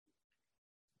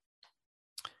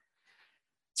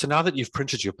 So now that you've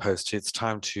printed your poster, it's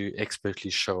time to expertly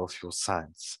show off your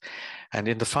science. And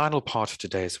in the final part of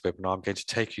today's webinar, I'm going to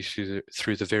take you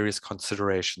through the various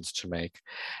considerations to make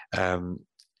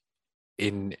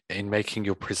in making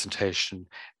your presentation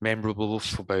memorable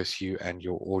for both you and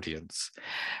your audience.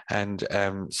 And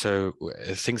so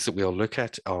things that we'll look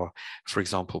at are, for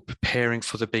example, preparing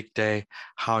for the big day,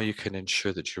 how you can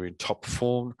ensure that you're in top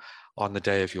form on the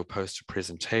day of your poster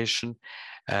presentation,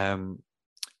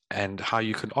 and how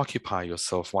you can occupy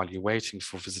yourself while you're waiting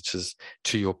for visitors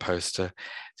to your poster,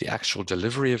 the actual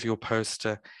delivery of your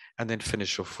poster, and then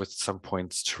finish off with some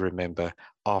points to remember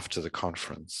after the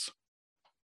conference.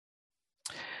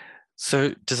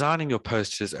 So designing your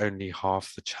poster is only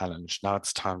half the challenge. Now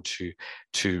it's time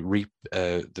to reap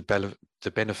the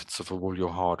benefits of all your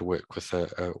hard work with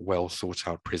a well thought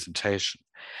out presentation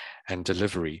and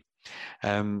delivery.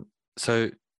 So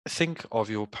think of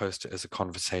your poster as a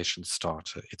conversation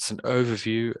starter. It's an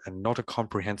overview and not a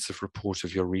comprehensive report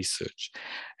of your research.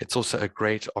 It's also a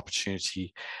great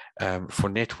opportunity for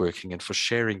networking and for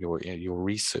sharing your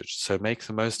research. So make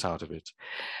the most out of it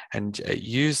and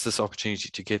use this opportunity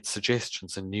to get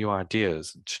suggestions and new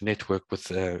ideas, to network with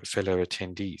fellow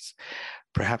attendees.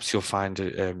 Perhaps you'll find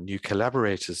new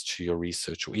collaborators to your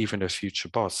research or even a future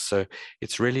boss. So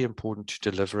it's really important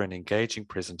to deliver an engaging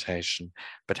presentation,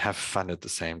 but have fun at the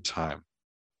same time.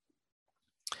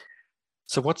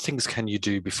 So what things can you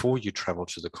do before you travel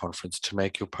to the conference to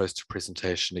make your poster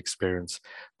presentation experience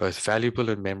both valuable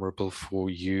and memorable for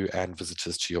you and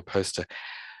visitors to your poster?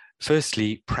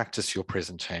 Firstly, practice your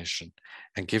presentation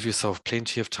and give yourself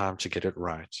plenty of time to get it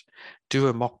right. Do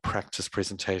a mock practice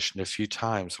presentation a few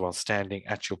times while standing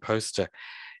at your poster.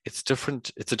 It's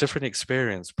a different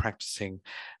experience practicing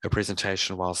a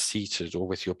presentation while seated or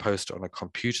with your poster on a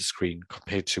computer screen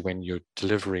compared to when you're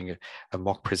delivering a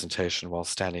mock presentation while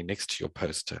standing next to your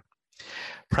poster.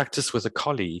 Practice with a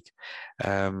colleague,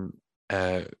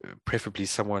 preferably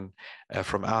someone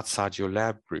from outside your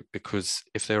lab group, because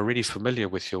if they're already familiar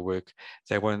with your work,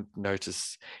 they won't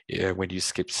notice when you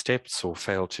skip steps or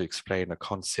fail to explain a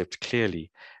concept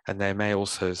clearly, and they may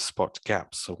also spot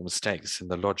gaps or mistakes in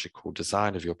the logic or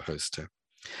design of your poster.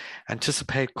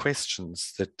 Anticipate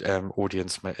questions that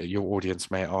your audience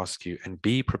may ask you, and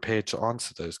be prepared to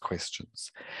answer those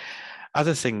questions.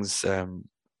 Other things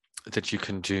that you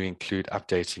can do include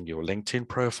updating your LinkedIn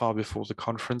profile before the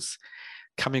conference,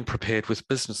 coming prepared with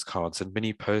business cards and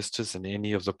mini posters and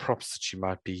any of the props that you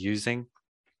might be using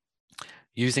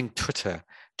Twitter,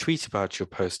 tweet about your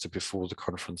poster before the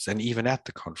conference and even at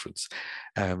the conference,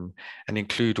 and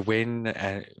include when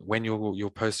your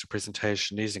poster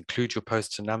presentation is, include your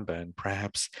poster number and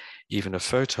perhaps even a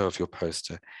photo of your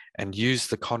poster, and use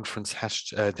the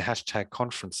hashtag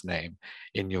conference name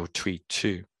in your tweet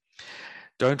too.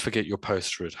 Don't forget your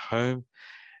poster at home.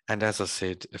 And as I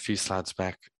said a few slides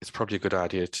back, it's probably a good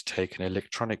idea to take an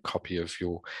electronic copy of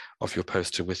your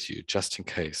poster with you, just in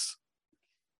case.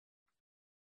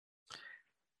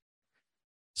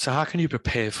 So how can you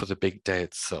prepare for the big day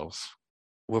itself?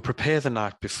 Well, prepare the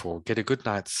night before, get a good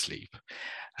night's sleep,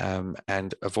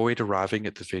 and avoid arriving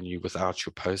at the venue without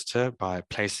your poster by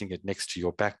placing it next to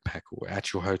your backpack or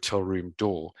at your hotel room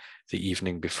door the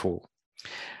evening before.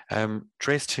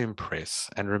 Dress to impress,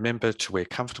 and remember to wear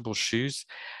comfortable shoes,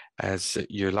 as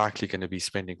you're likely going to be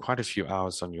spending quite a few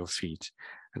hours on your feet,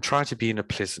 and try to be in a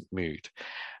pleasant mood.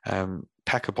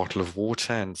 Pack a bottle of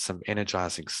water and some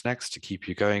energizing snacks to keep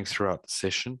you going throughout the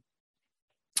session,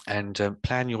 and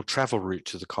plan your travel route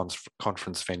to the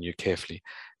conference venue carefully,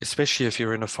 especially if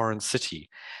you're in a foreign city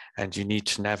and you need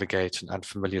to navigate an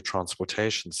unfamiliar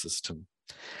transportation system.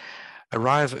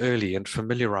 Arrive early and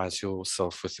familiarize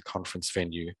yourself with the conference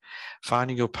venue.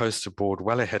 Finding your poster board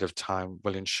well ahead of time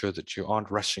will ensure that you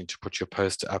aren't rushing to put your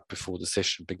poster up before the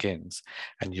session begins,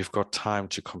 and you've got time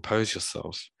to compose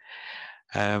yourself.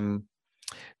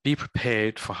 Be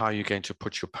prepared for how you're going to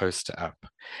put your poster up.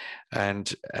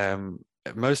 And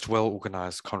most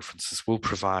well-organized conferences will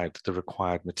provide the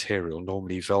required material,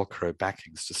 normally Velcro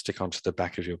backings to stick onto the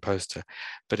back of your poster,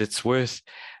 but it's worth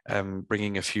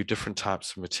bringing a few different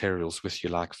types of materials with you,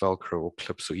 like Velcro or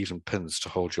clips or even pins to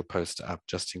hold your poster up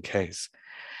just in case.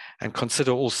 And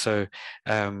consider also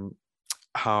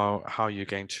how you're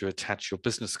going to attach your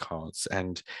business cards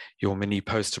and your mini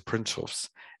poster print-offs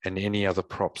and any other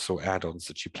props or add-ons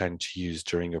that you plan to use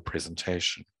during your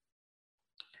presentation.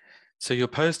 So your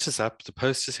poster's up, the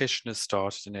poster session has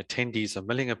started, and attendees are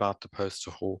milling about the poster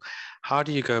hall. How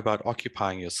do you go about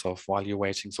occupying yourself while you're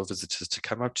waiting for visitors to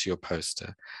come up to your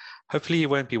poster? Hopefully you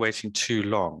won't be waiting too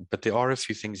long, but there are a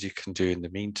few things you can do in the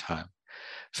meantime.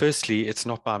 Firstly, it's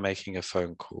not by making a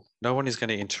phone call. No one is going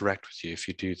to interact with you if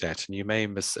you do that, and you may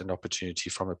miss an opportunity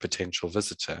from a potential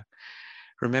visitor.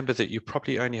 Remember that you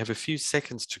probably only have a few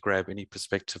seconds to grab any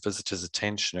prospective visitor's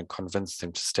attention and convince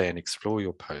them to stay and explore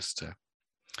your poster.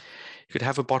 You could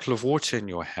have a bottle of water in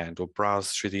your hand or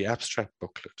browse through the abstract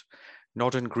booklet.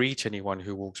 Nod and greet anyone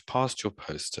who walks past your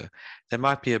poster. They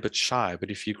might be a bit shy,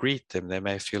 but if you greet them, they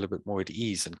may feel a bit more at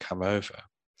ease and come over.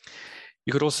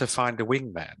 You could also find a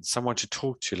wingman, someone to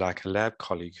talk to like a lab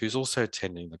colleague who's also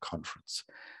attending the conference.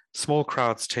 Small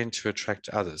crowds tend to attract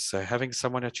others, so having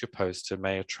someone at your poster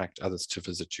may attract others to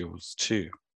visit yours too.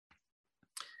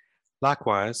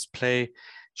 Likewise, play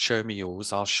Show Me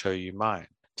Yours, I'll Show You Mine.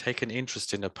 Take an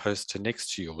interest in a poster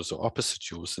next to yours or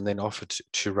opposite yours and then offer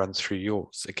to run through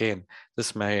yours. Again,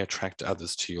 this may attract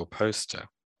others to your poster.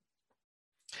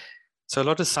 So a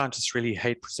lot of scientists really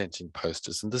hate presenting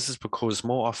posters, and this is because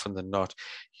more often than not,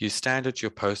 you stand at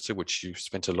your poster, which you've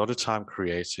spent a lot of time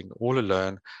creating, all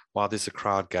alone, while there's a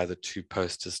crowd gathered 2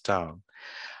 posters down.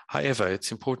 However,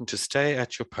 it's important to stay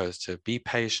at your poster, be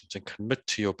patient, and commit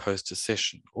to your poster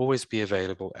session. Always be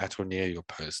available at or near your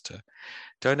poster.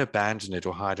 Don't abandon it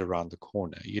or hide around the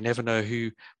corner. You never know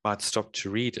who might stop to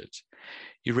read it.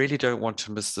 You really don't want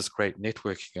to miss this great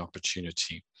networking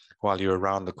opportunity while you're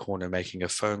around the corner making a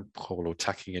phone call or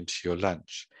tucking into your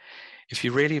lunch. If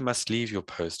you really must leave your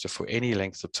poster for any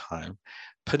length of time,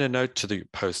 pin a note to the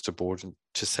poster board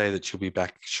to say that you'll be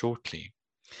back shortly.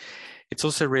 It's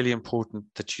also really important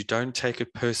that you don't take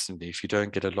it personally if you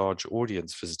don't get a large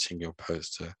audience visiting your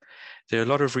poster. There are a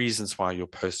lot of reasons why your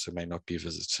poster may not be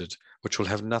visited, which will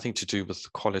have nothing to do with the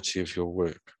quality of your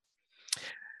work.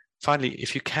 Finally,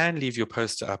 if you can leave your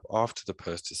poster up after the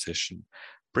poster session,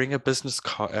 bring a business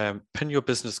card, pin your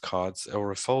business cards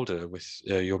or a folder with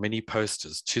your mini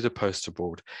posters to the poster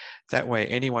board. That way,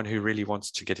 anyone who really wants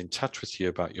to get in touch with you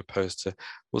about your poster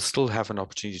will still have an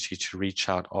opportunity to reach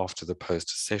out after the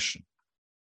poster session.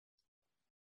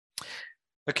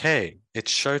 Okay,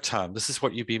 it's showtime. This is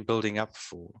what you've been building up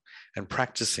for and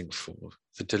practicing for,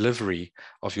 the delivery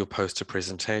of your poster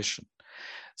presentation.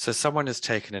 So someone has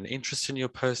taken an interest in your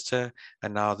poster,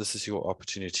 and now this is your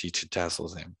opportunity to dazzle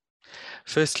them.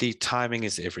 Firstly, timing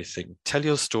is everything. Tell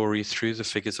your story through the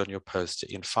figures on your poster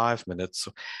in 5 minutes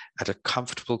at a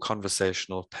comfortable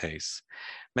conversational pace.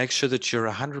 Make sure that you're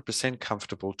 100%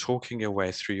 comfortable talking your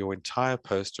way through your entire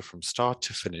poster from start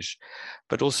to finish,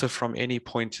 but also from any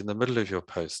point in the middle of your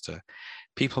poster.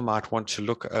 People might want to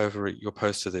look over at your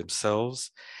poster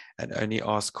themselves and only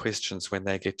ask questions when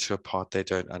they get to a part they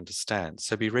don't understand.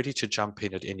 So be ready to jump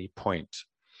in at any point.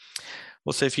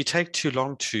 Also, if you take too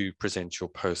long to present your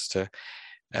poster,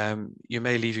 you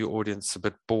may leave your audience a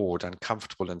bit bored,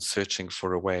 uncomfortable, and searching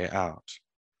for a way out.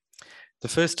 The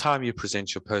first time you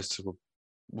present your poster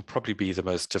will probably be the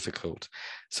most difficult.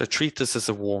 So treat this as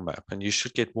a warm-up, and you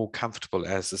should get more comfortable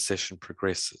as the session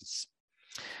progresses.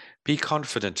 Be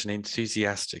confident and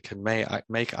enthusiastic and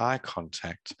make eye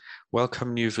contact.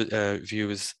 Welcome new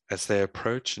viewers as they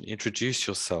approach and introduce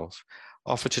yourself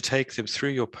offer to take them through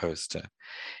your poster.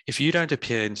 If you don't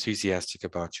appear enthusiastic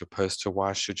about your poster,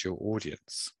 why should your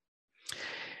audience?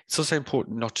 It's also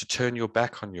important not to turn your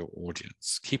back on your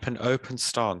audience. Keep an open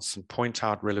stance and point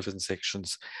out relevant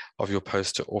sections of your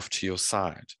poster off to your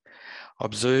side.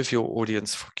 Observe your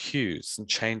audience for cues and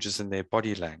changes in their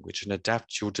body language and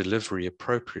adapt your delivery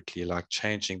appropriately, like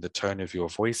changing the tone of your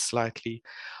voice slightly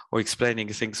or explaining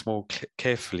things more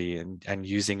carefully and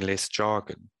using less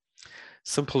jargon.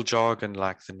 Simple jargon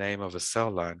like the name of a cell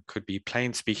line could be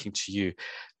plain speaking to you,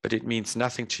 but it means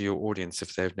nothing to your audience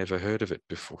if they've never heard of it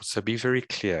before. So be very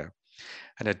clear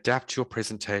and adapt your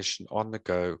presentation on the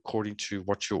go according to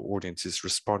what your audience is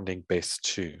responding best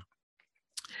to.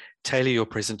 Tailor your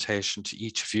presentation to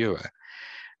each viewer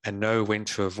and know when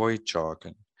to avoid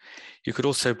jargon. You could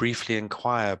also briefly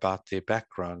inquire about their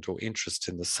background or interest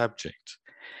in the subject.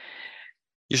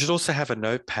 You should also have a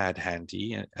notepad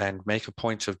handy and make a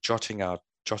point of jotting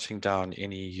down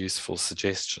any useful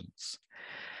suggestions.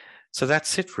 So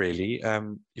that's it really.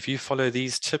 If you follow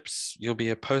these tips, you'll be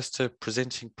a poster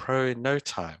presenting pro in no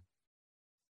time.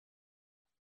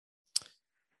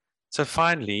 So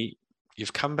finally,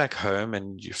 you've come back home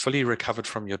and you're fully recovered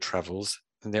from your travels,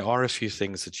 and there are a few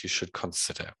things that you should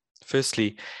consider.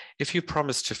 Firstly, if you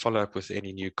promise to follow up with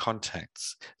any new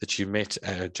contacts that you met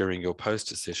during your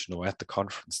poster session or at the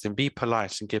conference, then be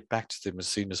polite and get back to them as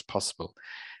soon as possible,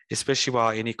 especially while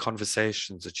any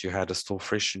conversations that you had are still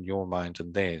fresh in your mind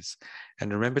and theirs.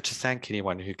 And remember to thank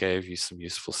anyone who gave you some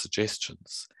useful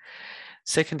suggestions.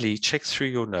 Secondly, check through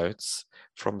your notes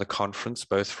from the conference,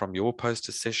 both from your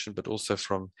poster session, but also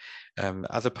from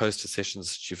other poster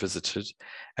sessions that you visited,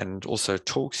 and also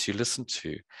talks you listened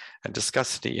to, and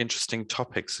discuss any interesting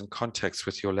topics and contacts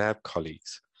with your lab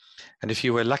colleagues. And if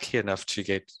you were lucky enough to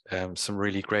get some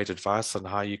really great advice on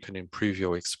how you can improve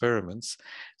your experiments,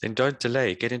 then don't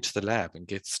delay, get into the lab and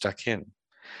get stuck in.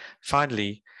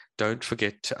 Finally, don't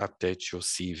forget to update your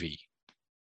CV.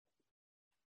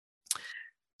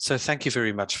 So thank you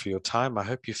very much for your time. I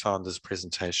hope you found this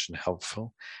presentation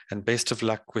helpful, and best of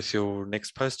luck with your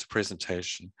next poster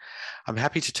presentation. I'm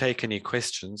happy to take any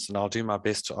questions, and I'll do my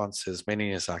best to answer as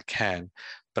many as I can,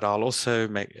 but I'll also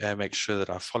make sure that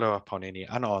I follow up on any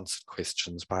unanswered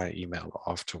questions by email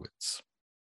afterwards.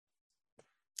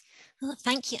 Well,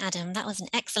 thank you, Adam. That was an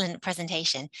excellent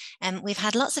presentation. We've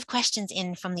had lots of questions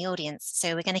in from the audience,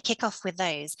 so we're going to kick off with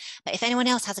those. But if anyone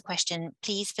else has a question,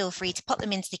 please feel free to pop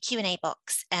them into the Q&A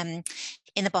box in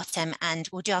the bottom, and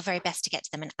we'll do our very best to get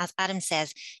to them. And as Adam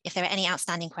says, if there are any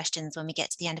outstanding questions when we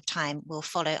get to the end of time, we'll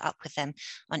follow up with them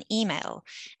on email.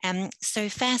 So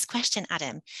first question,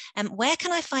 Adam, where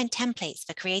can I find templates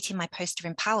for creating my poster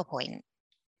in PowerPoint?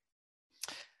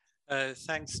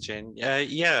 Thanks, Jen.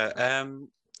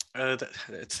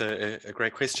 It's a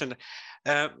great question.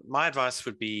 My advice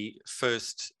would be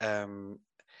first,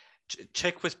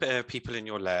 check with people in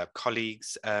your lab,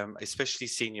 colleagues, especially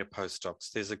senior postdocs.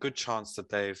 There's a good chance that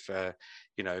they've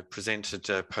presented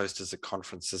posters at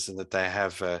conferences and that they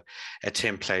have a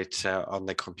template on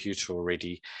their computer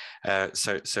already.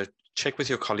 So check with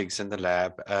your colleagues in the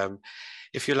lab.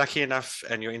 If you're lucky enough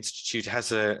and your institute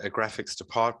has a graphics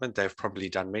department, they've probably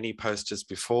done many posters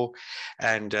before,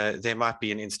 and there might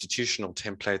be an institutional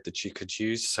template that you could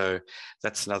use. So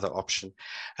that's another option.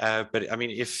 But I mean,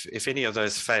 if any of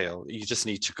those fail, you just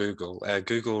need to Google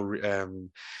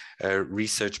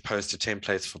research poster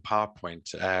templates for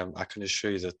PowerPoint. I can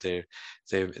assure you that there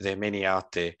are many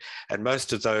out there, and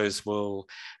most of those will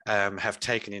have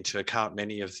taken into account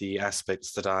many of the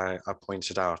aspects that I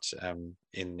pointed out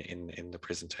in the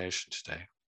presentation today.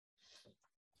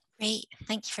 Great,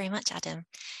 thank you very much, Adam.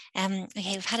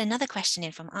 Okay, we've had another question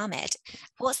in from Ahmed.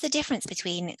 What's the difference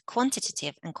between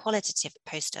quantitative and qualitative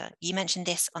poster? You mentioned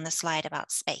this on the slide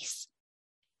about space.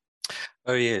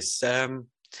 Oh yes.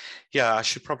 Yeah, I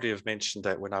should probably have mentioned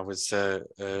that when I was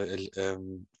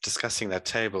discussing that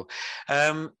table.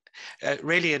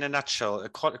 Really, in a nutshell,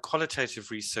 qualitative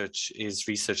research is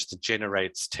research that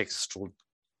generates textual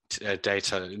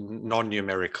data,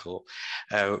 non-numerical,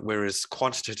 whereas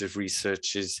quantitative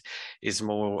research is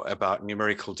more about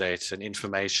numerical data and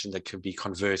information that can be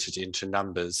converted into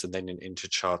numbers and then into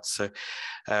charts. So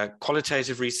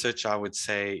qualitative research, I would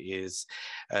say, is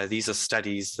these are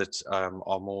studies that are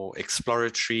more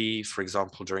exploratory, for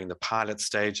example, during the pilot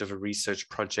stage of a research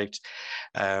project,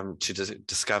 to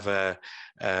discover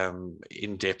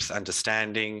in-depth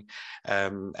understanding,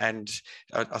 and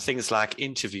are things like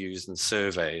interviews and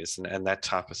surveys and that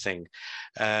type of thing.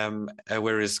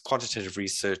 Whereas quantitative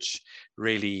research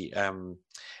really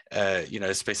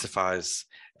specifies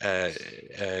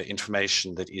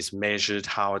information that is measured,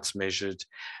 how it's measured,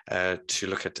 to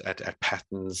look at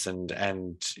patterns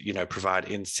and provide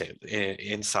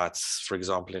insights, for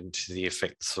example, into the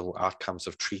effects or outcomes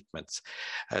of treatments.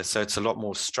 So it's a lot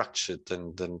more structured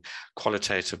than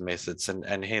qualitative methods,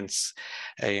 and hence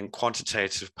in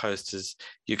quantitative posters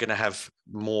you're going to have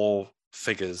more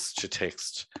figures to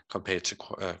text compared to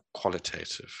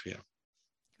qualitative. Yeah.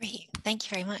 Great, thank you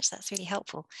very much. That's really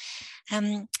helpful.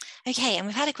 Okay, and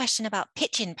we've had a question about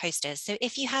pitch-in posters. So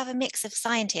if you have a mix of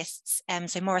scientists,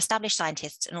 so more established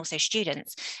scientists and also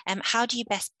students, how do you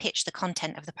best pitch the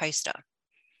content of the poster?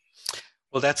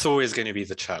 Well, that's always going to be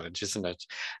the challenge, isn't it?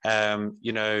 I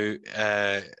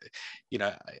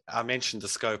mentioned the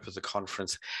scope of the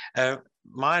conference.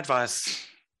 My advice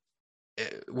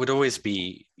would always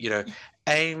be,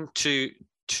 aim to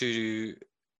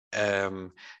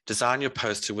design your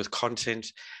poster with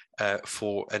content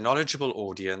for a knowledgeable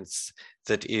audience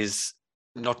that is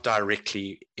not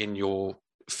directly in your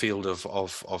field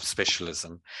of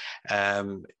specialism,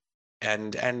 and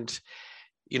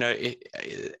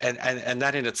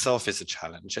that in itself is a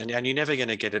challenge, and you're never going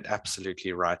to get it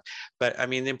absolutely right. But I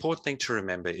mean, the important thing to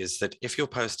remember is that if your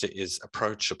poster is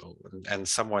approachable and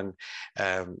someone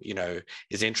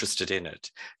is interested in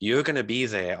it, you're going to be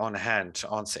there on hand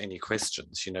to answer any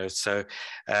questions. So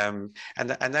and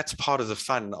that's part of the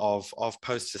fun of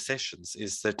poster sessions,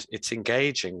 is that it's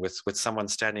engaging with someone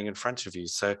standing in front of you.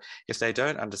 So if they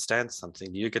don't understand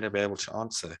something, you're going to be able to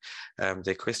answer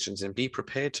their questions and be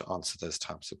prepared to answer those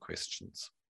types of questions.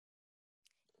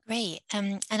 Great.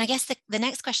 And I guess the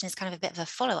next question is kind of a bit of a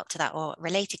follow-up to that, or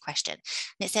related question.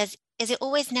 And it says, is it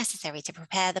always necessary to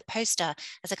prepare the poster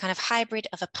as a kind of hybrid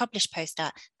of a published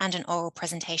poster and an oral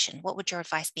presentation? What would your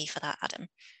advice be for that, Adam?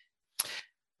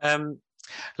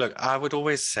 Look, I would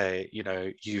always say,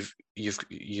 you've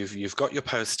got your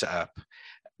poster up.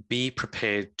 Be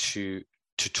prepared to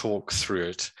talk through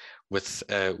it with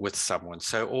someone.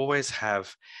 So always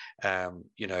have a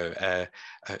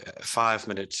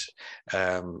 5-minute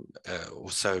or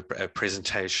so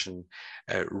presentation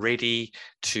ready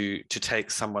to take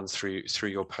someone through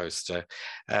your poster.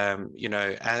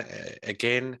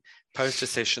 Again, poster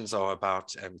sessions are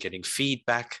about getting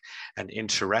feedback and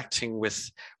interacting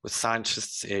with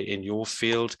scientists in your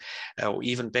field, or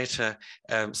even better,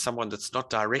 someone that's not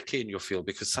directly in your field,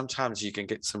 because sometimes you can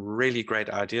get some really great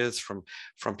ideas from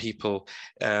people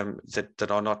that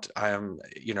are not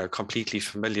completely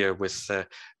familiar with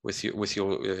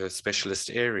your specialist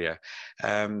area.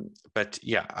 But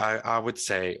yeah, I would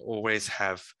say always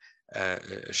have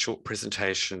a short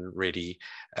presentation ready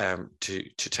to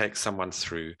take someone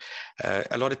through.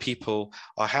 A lot of people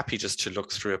are happy just to look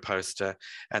through a poster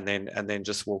and then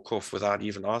just walk off without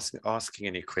even asking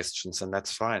any questions, and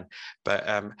that's fine. But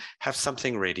have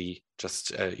something ready,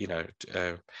 just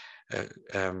to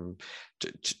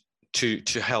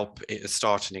help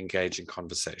start an engaging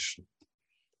conversation.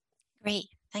 Great.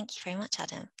 Thank you very much,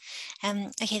 Adam.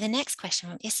 Okay, the next question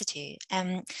from Isitu.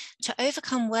 To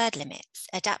overcome word limits,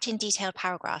 adapting detailed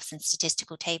paragraphs and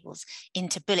statistical tables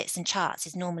into bullets and charts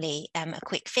is normally a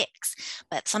quick fix,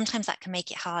 but sometimes that can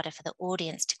make it harder for the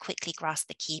audience to quickly grasp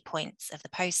the key points of the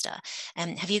poster.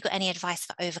 Have you got any advice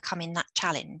for overcoming that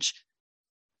challenge?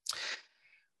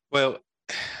 Well,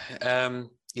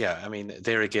 yeah, I mean,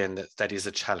 there again, that is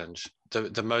a challenge.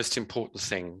 The most important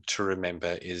thing to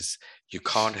remember is you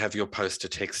can't have your poster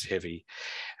text heavy.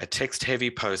 A text heavy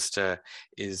poster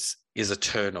is a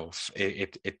turnoff.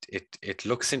 It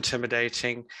looks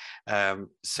intimidating.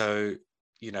 So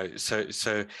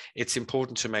it's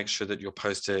important to make sure that your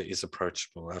poster is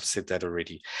approachable. I've said that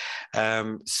already.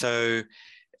 And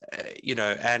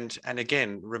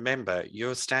again, remember,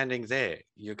 you're standing there,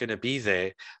 you're going to be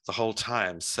there the whole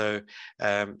time. So,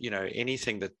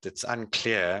 anything that's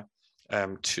unclear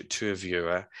to a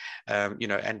viewer,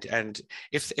 and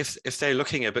if they're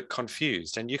looking a bit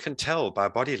confused, and you can tell by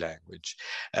body language,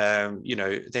 then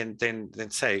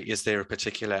say, is there a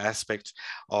particular aspect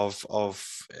of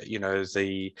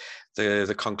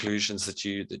the conclusions that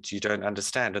you don't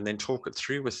understand, and then talk it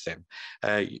through with them.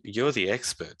 You're the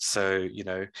expert, so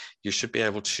you should be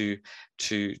able to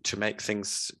make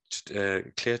things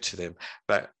clear to them.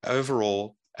 But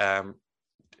overall,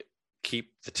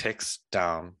 keep the text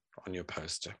down on your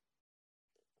poster.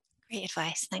 Great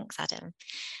advice. Thanks, Adam.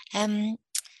 I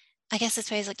guess, I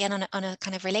suppose, again, on a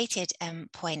kind of related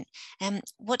point,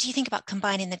 what do you think about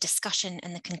combining the discussion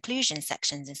and the conclusion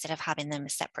sections instead of having them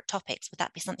as separate topics? Would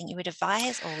that be something you would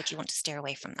advise, or would you want to steer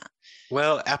away from that?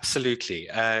 Well,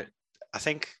 absolutely. I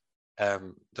think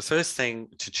the first thing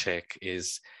to check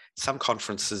is some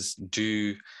conferences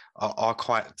do are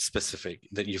quite specific,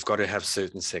 that you've got to have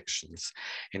certain sections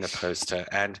in a poster.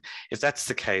 And if that's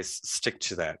the case, stick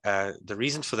to that. The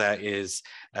reason for that is,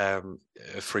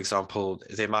 for example,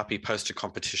 there might be poster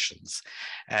competitions,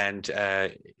 and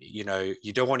you know,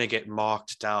 you don't want to get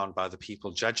marked down by the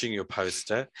people judging your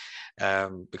poster,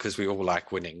 because we all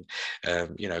like winning,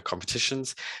 you know,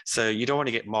 competitions. So you don't want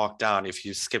to get marked down if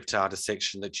you skipped out a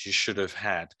section that you should have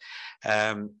had.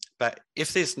 But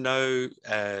if there's no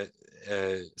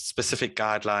specific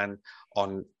guideline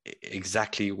on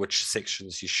exactly which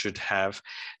sections you should have,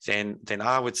 then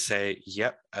I would say,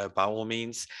 yep, by all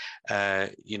means,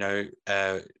 you know,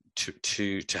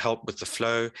 to help with the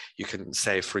flow, you can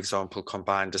say, for example,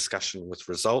 combine discussion with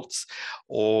results,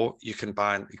 or you can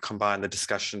combine the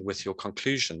discussion with your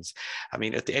conclusions. I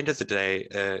mean, at the end of the day,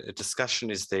 a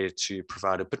discussion is there to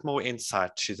provide a bit more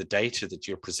insight to the data that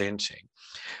you're presenting,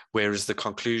 whereas the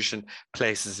conclusion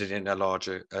places it in a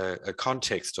larger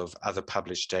context of other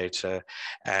published data,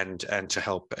 and to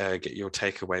help get your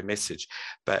takeaway message.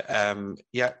 But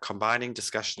yeah, combining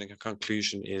discussion and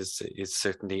conclusion is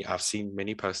certainly, I've seen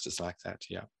many posters like that.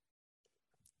 Yeah.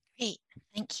 Great,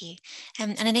 thank you.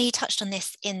 And I know you touched on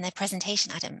this in the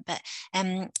presentation, Adam, but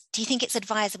do you think it's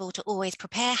advisable to always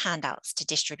prepare handouts to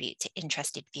distribute to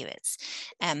interested viewers?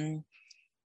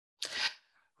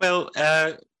 Well,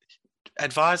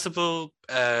 advisable,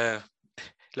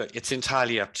 look, it's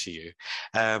entirely up to you.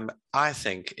 I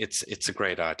think it's a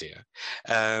great idea.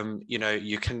 You know,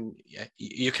 you can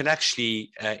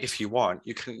actually, if you want,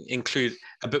 you can include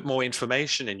a bit more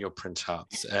information in your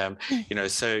printouts. You know,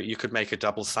 so you could make a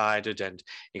double-sided and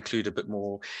include a bit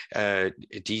more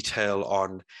detail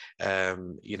on,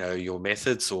 you know, your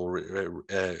methods, or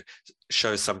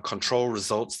show some control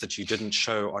results that you didn't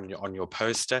show on your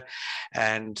poster.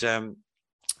 And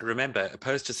remember, a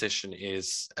poster session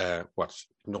is what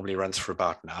normally runs for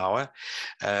about an hour.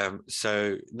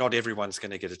 So not everyone's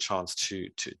going to get a chance to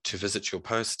visit your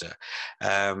poster.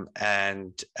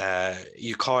 And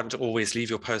you can't always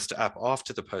leave your poster up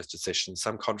after the poster session.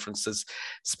 Some conferences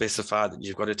specify that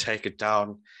you've got to take it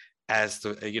down as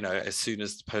as soon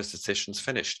as the poster session's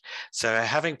finished. So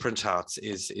having printouts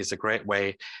is a great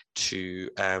way to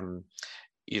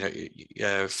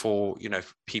for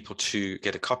people to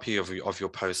get a copy of your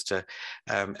poster,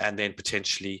 and then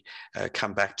potentially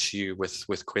come back to you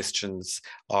with questions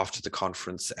after the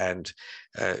conference, and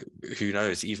who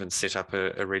knows, even set up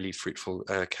a really fruitful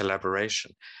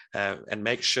collaboration, and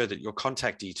make sure that your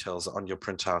contact details are on your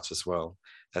printout as well.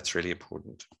 That's really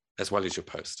important, as well as your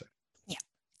poster.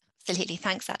 Absolutely.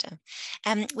 Thanks, Adam.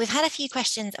 We've had a few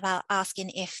questions about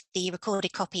asking if the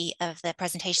recorded copy of the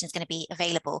presentation is going to be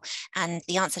available. And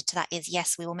the answer to that is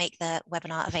yes, we will make the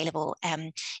webinar available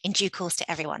in due course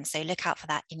to everyone. So look out for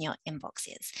that in your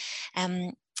inboxes.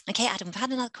 Okay, Adam, we've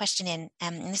had another question in,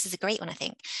 and this is a great one, I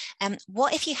think.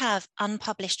 What if you have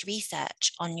unpublished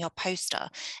research on your poster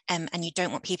and you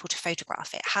don't want people to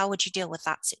photograph it? How would you deal with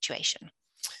that situation?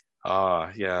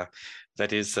 Yeah,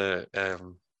 that is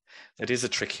a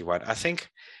tricky one. I think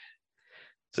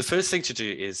the first thing to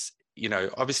do is,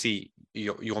 obviously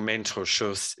your mentor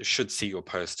should see your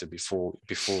poster before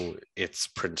it's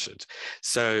printed.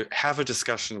 So have a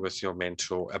discussion with your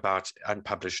mentor about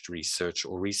unpublished research,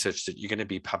 or research that you're going to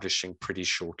be publishing pretty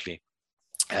shortly.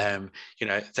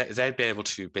 They'd be able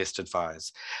to best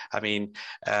advise. I mean,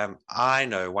 I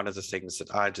know one of the things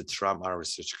that I did throughout my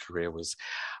research career was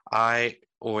I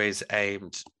always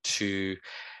aimed to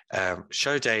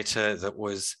show data that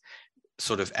was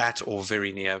sort of at or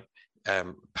very near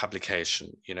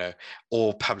publication,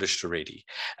 or published already.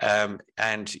 And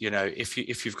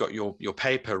if you've got your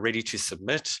paper ready to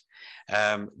submit,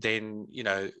 then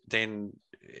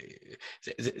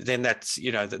that's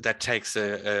that takes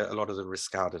a lot of the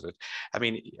risk out of it. I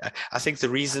mean, I think the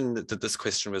reason that this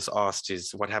question was asked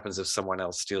is, what happens if someone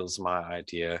else steals my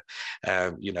idea,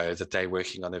 that they're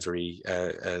working on a very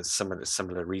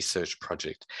similar research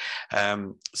project.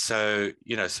 So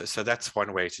that's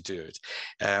one way to do it.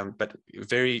 But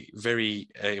very, very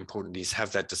importantly is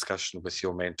have that discussion with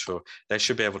your mentor. They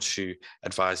should be able to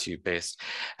advise you best.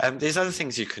 There's other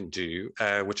things you can do,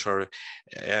 which are,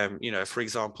 for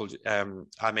example,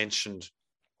 I mentioned,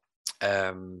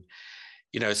 so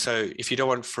if you don't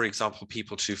want, for example,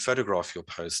 people to photograph your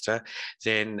poster,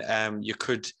 then you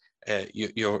could,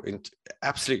 you're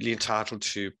absolutely entitled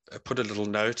to put a little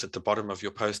note at the bottom of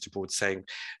your poster board saying,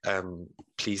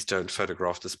 please don't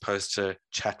photograph this poster,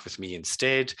 chat with me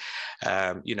instead.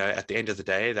 You know, at the end of the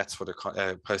day, that's what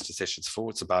a poster session's for.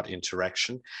 It's about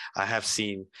interaction. I have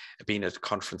been at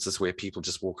conferences where people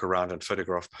just walk around and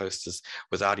photograph posters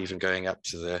without even going up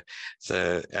to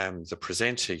the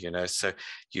presenter, you know, so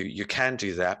you can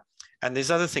do that. And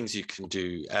there's other things you can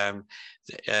do,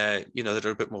 you know, that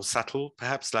are a bit more subtle,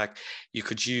 perhaps. Like you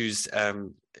could use,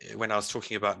 when I was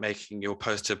talking about making your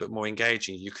poster a bit more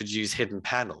engaging, you could use hidden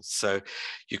panels. So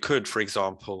you could, for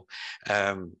example,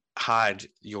 hide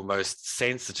your most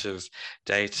sensitive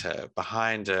data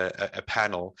behind a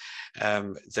panel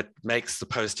that makes the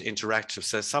poster interactive.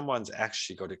 So someone's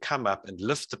actually got to come up and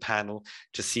lift the panel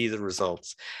to see the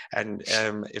results. And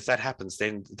if that happens,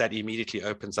 then that immediately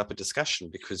opens up a discussion,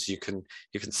 because you can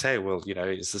say, well, you know,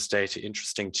 is this data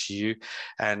interesting to you?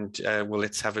 And well,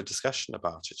 let's have a discussion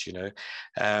about it, you know.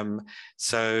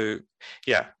 So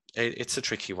yeah, it's a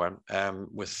tricky one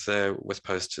with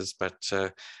posters, but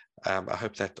I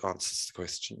hope that answers the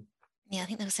question. Yeah, I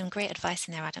think there was some great advice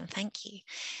in there, Adam. Thank you.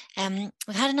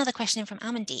 We've had another question in from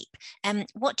Amandeep.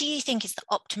 What do you think is the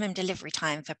optimum delivery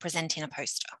time for presenting a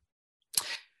poster?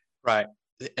 Right,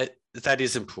 that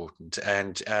is important.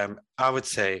 And I would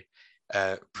say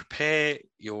prepare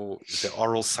the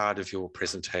oral side of your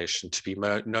presentation to be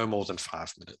no more than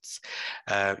 5 minutes,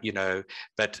 you know,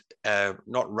 but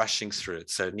not rushing through it.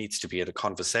 So it needs to be at a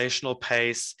conversational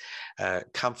pace,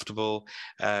 comfortable,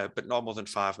 but not more than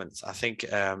 5 minutes. I think,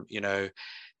 you know,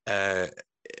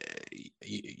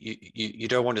 you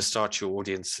don't want to start your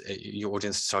audience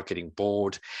to start getting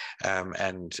bored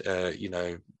and you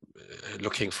know,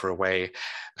 looking for a way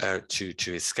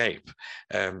to escape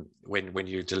when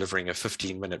you're delivering a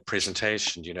 15-minute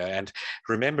presentation, you know. And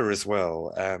remember as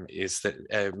well is that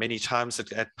many times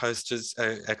at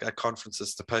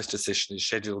conferences, the poster session is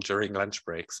scheduled during lunch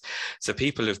breaks. So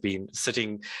people have been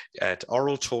sitting at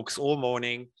oral talks all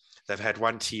morning. They've had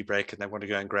one tea break and they want to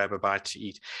go and grab a bite to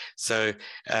eat. So,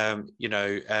 you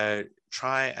know,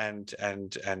 try and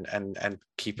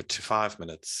keep it to 5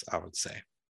 minutes, I would say.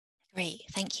 Great,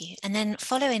 thank you. And then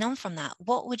following on from that,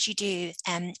 what would you do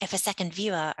if a second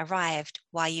viewer arrived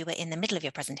while you were in the middle of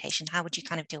your presentation? How would you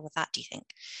kind of deal with that, do you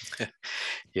think?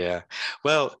 Yeah,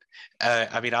 well,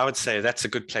 I mean, I would say that's a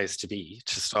good place to be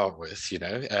to start with, you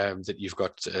know, that you've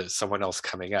got someone else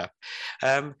coming up.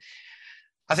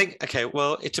 I think, okay,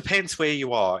 well, it depends where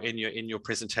you are in your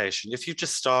presentation. If you've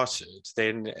just started,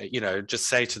 then, you know, just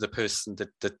say to the person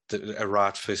that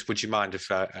arrived first, would you mind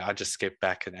if I just skip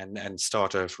back and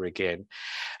start over again?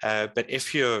 But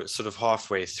if you're sort of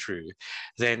halfway through,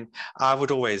 then I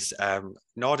would always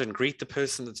nod and greet the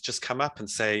person that's just come up and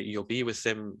say you'll be with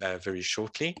them very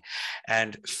shortly,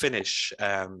 and finish,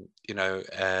 you know,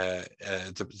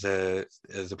 the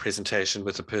presentation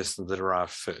with the person that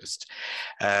arrived first.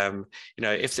 You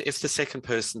know, if the second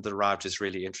person that arrived is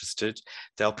really interested,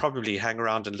 they'll probably hang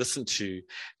around and listen to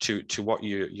what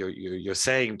you're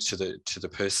saying to the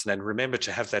person, and remember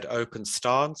to have that open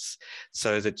stance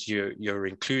so that you're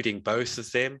including both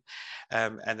of them,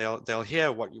 and they'll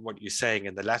hear what you're saying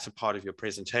in the latter part of your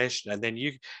presentation, and then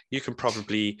you can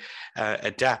probably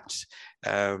adapt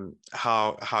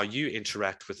how you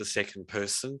interact with the second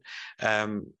person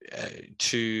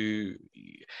to,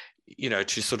 you know,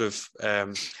 to sort of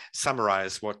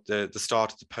summarize what the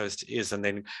start of the post is, and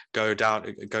then go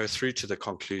through to the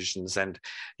conclusions, and,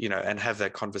 you know, and have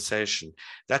that conversation.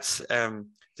 That's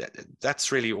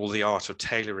really all the art of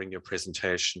tailoring your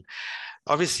presentation.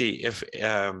 Obviously, if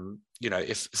you know,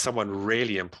 if someone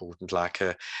really important, like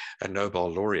a Nobel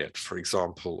laureate, for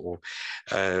example,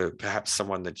 or perhaps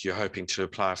someone that you're hoping to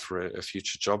apply for a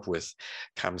future job with,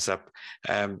 comes up,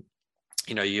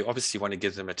 you know, you obviously want to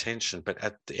give them attention, but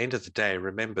at the end of the day,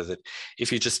 remember that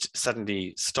if you just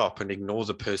suddenly stop and ignore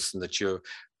the person that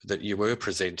you were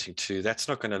presenting to, that's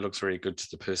not going to look very good to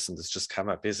the person that's just come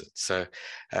up, is it? So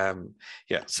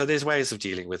yeah, so there's ways of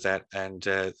dealing with that, and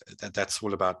that's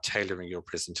all about tailoring your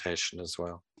presentation as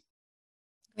well.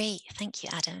 Great, thank you,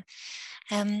 Adam.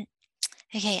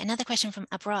 Okay, another question from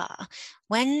Abrar.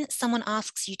 When someone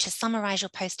asks you to summarize your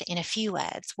poster in a few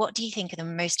words, what do you think are the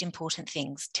most important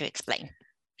things to explain?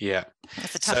 Yeah,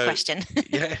 that's a tough question.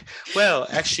 Yeah, well,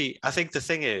 actually, I think the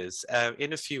thing is,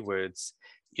 in a few words,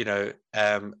 you know,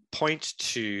 point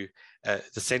to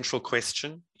the central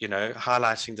question, you know,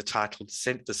 highlighting the title,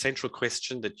 the central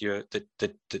question that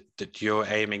you're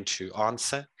aiming to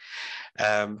answer.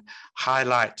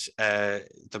 Highlight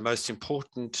the most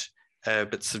important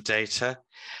bits of data,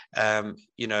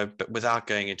 you know, but without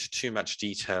going into too much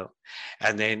detail,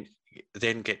 and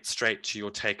then get straight to your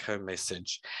take-home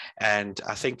message. And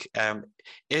I think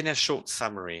in a short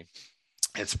summary,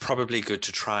 it's probably good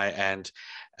to try and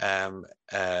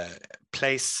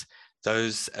place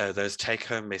those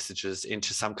take-home messages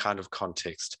into some kind of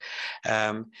context.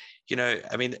 You know,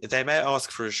 I mean, they may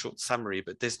ask for a short summary,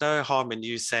 but there's no harm in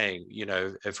you saying, you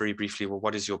know, very briefly, well,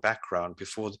 what is your background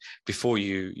before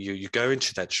you go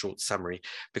into that short summary,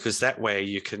 because that way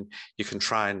you can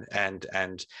try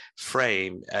and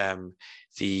frame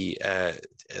the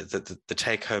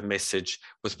take-home message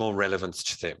with more relevance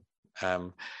to them.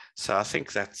 So I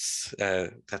think that's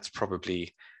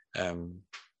probably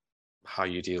how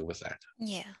you deal with that.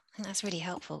 Yeah, and that's really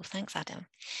helpful. Thanks, Adam.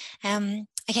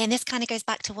 Okay, and this kind of goes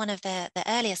back to one of the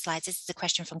earlier slides. This is a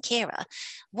question from Kira.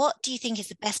 What do you think is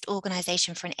the best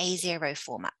organization for an A0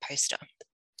 format poster?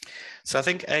 So I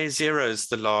think A0 is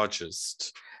the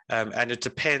largest, and it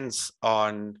depends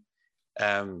on,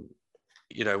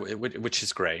 you know, which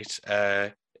is great.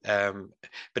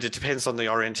 But it depends on the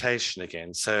orientation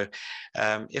again. So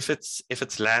if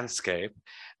it's landscape,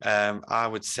 I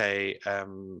would say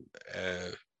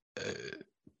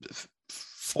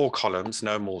 4 columns,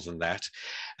 no more than that.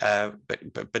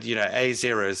 But you know,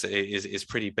 A0 is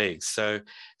pretty big. So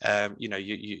you know,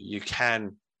 you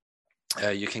can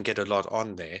get a lot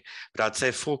on there, but I'd say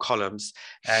 4 columns,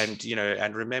 and you know,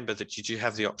 and remember that you do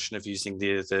have the option of using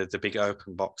the big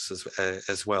open box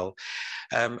as well.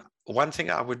 One thing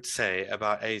I would say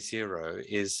about A0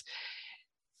 is,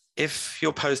 if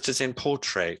your poster's in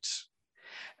portrait,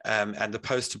 and the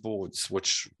poster boards,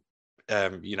 which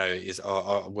you know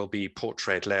will be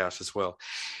portrait layout as well,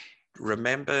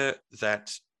 remember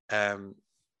that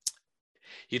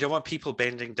you don't want people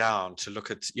bending down to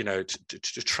look at, you know,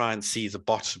 to try and see the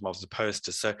bottom of the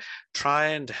poster. So try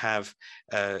and have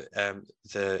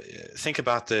think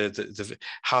about the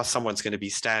how someone's going to be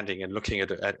standing and looking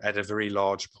at a very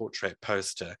large portrait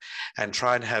poster, and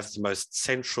try and have the most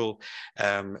central,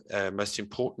 most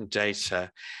important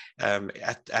data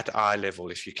at eye level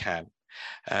if you can.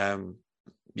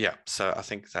 Yeah, so I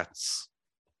think that's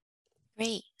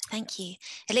great. Thank you.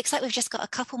 It looks like we've just got a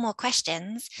couple more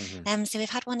questions. Mm-hmm. So we've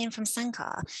had one in from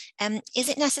Sankar. Is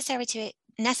it necessary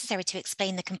to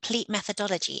explain the complete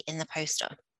methodology in the poster?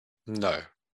 No,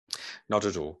 not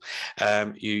at all.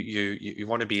 You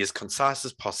want to be as concise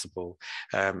as possible,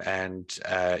 and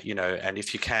you know, and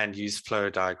if you can, use flow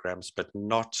diagrams, but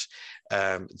not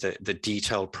the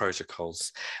detailed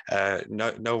protocols.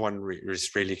 No one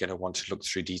is really going to want to look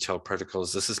through detailed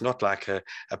protocols. This is not like a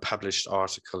published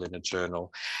article in a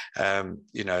journal,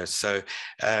 you know. So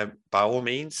by all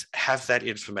means, have that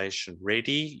information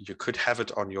ready. You could have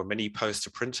it on your mini poster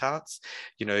printouts,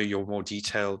 you know, your more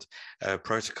detailed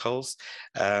protocols.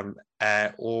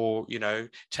 Or, you know,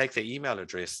 take their email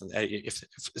address. And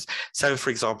so, for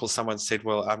example, someone said,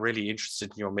 well, I'm really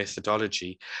interested in your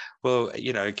methodology. Well,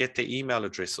 you know, get their email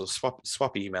address or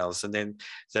swap emails, and then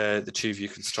the two of you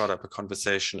can start up a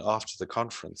conversation after the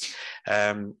conference.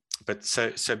 But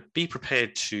so be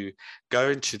prepared to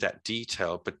go into that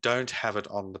detail, but don't have it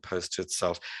on the poster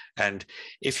itself. And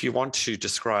if you want to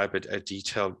describe a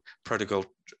detailed protocol,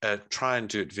 try and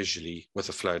do it visually with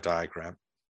a flow diagram.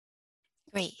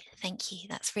 Great, thank you.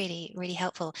 That's really, really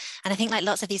helpful. And I think like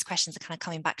lots of these questions are kind of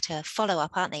coming back to follow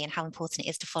up, aren't they? And how important it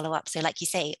is to follow up. So like you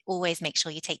say, always make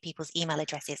sure you take people's email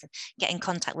addresses and get in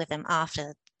contact with them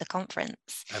after the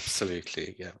conference.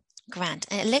 Absolutely, yeah. Grant.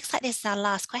 And it looks like this is our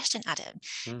last question, Adam.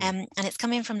 And it's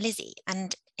coming from Lizzie.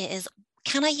 And it is,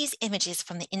 can I use images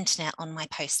from the internet on my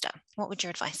poster? What would your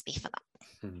advice be for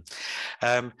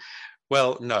that?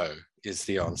 Well, no is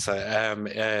the answer.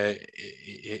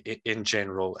 In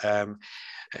general,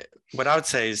 what I would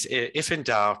say is, if in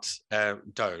doubt,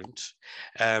 don't,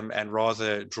 and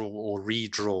rather draw or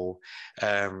redraw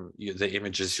the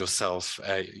images yourself.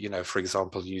 You know, for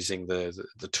example, using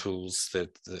the tools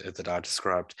that I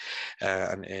described,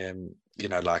 you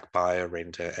know, like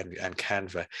BioRender and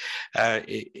Canva.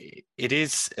 It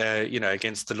is, you know,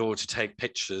 against the law to take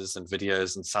pictures and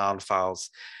videos and sound files,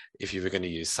 if you were going to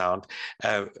use sound,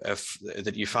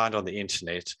 that you find on the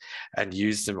internet and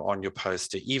use them on your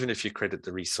poster, even if you credit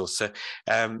the resource. So,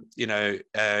 you know,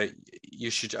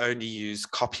 you should only use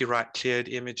copyright cleared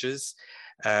images,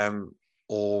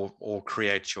 or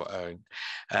create your own.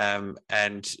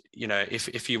 And, you know,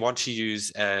 if you want to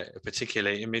use a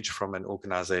particular image from an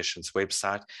organization's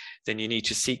website, then you need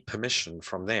to seek permission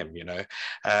from them, you know.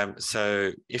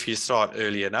 So if you start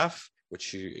early enough,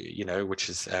 which which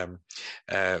is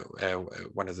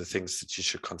one of the things that you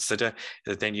should consider,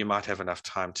 then you might have enough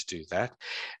time to do that.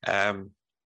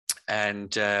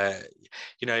 And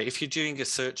you know, if you're doing a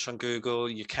search on Google,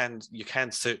 you can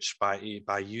search by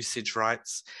usage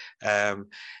rights,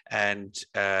 and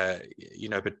you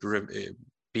know, but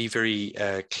be very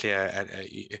clear and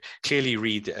clearly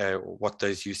read what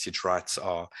those usage rights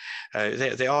are.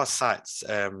 There are sites,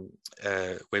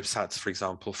 websites, for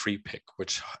example, FreePic,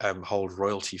 which hold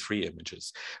royalty-free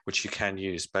images, which you can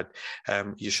use, but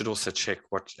you should also check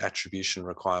what attribution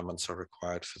requirements are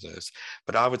required for those.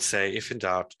 But I would say, if in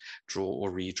doubt, draw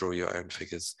or redraw your own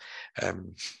figures.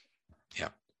 Yeah.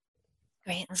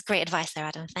 Great, that's great advice there,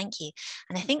 Adam. Thank you.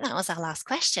 And I think that was our last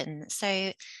question.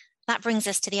 So that brings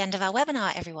us to the end of our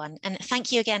webinar, everyone. And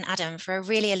thank you again, Adam, for a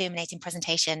really illuminating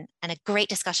presentation and a great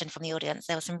discussion from the audience.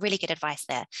 There was some really good advice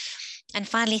there. And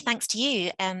finally, thanks to you,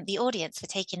 the audience, for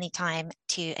taking the time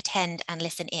to attend and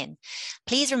listen in.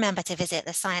 Please remember to visit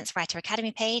the Science Writer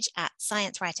Academy page at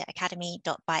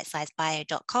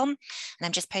sciencewriteracademy.bitesizebio.com. And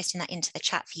I'm just posting that into the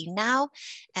chat for you now,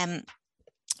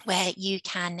 where you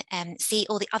can see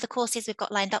all the other courses we've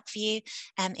got lined up for you,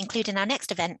 including our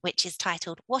next event, which is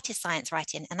titled What is Science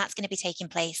Writing? And that's going to be taking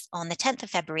place on the 10th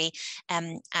of February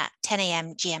at 10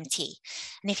 a.m. GMT.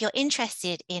 And if you're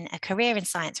interested in a career in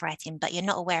science writing, but you're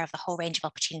not aware of the whole range of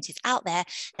opportunities out there,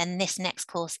 then this next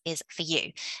course is for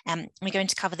you. We're going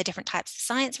to cover the different types of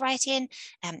science writing,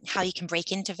 how you can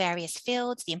break into various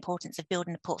fields, the importance of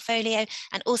building a portfolio,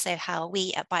 and also how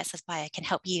we at Bitesize Bio can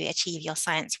help you achieve your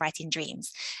science writing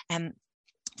dreams.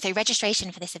 So registration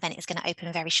for this event is going to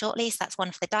open very shortly, so that's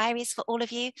one for the diaries for all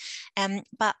of you.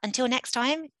 But until next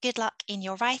time, good luck in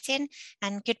your writing,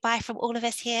 and goodbye from all of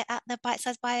us here at the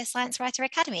Bitesize Bio Science Writer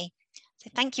Academy. So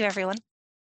thank you, everyone.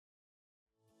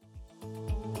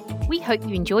 We hope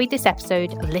you enjoyed this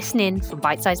episode of Listen In from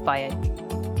Bitesize Bio.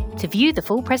 To view the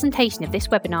full presentation of this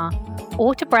webinar,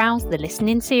 or to browse the Listen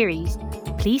In series,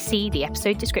 please see the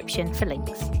episode description for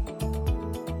links.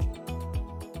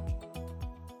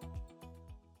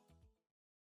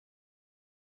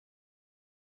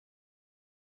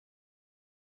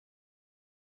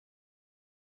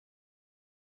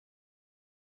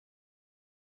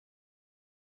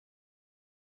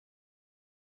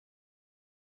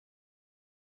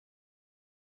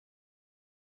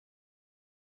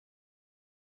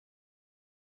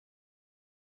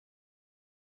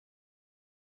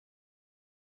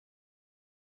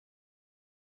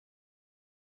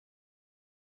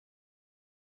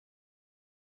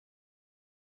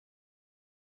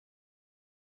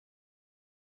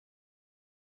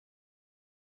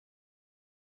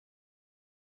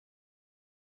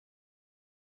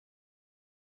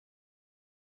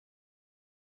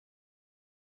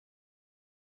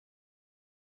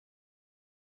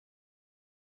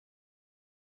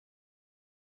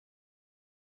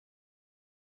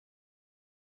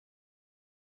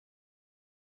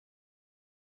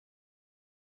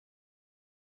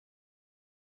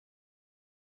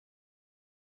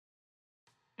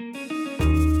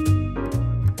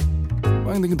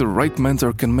 Finding the right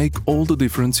mentor can make all the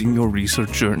difference in your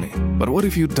research journey. But what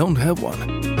if you don't have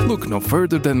one? Look no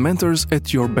further than Mentors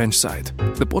at Your Benchside,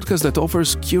 the podcast that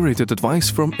offers curated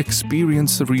advice from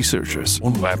experienced researchers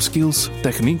on lab skills,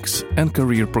 techniques, and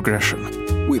career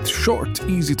progression. With short,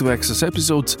 easy-to-access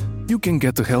episodes, you can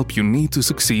get the help you need to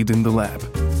succeed in the lab.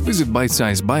 Visit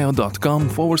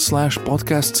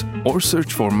bitesizebio.com/podcasts or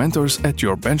search for Mentors at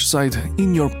Your Benchside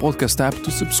in your podcast app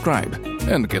to subscribe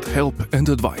and get help and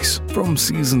advice from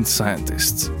seasoned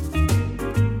scientists.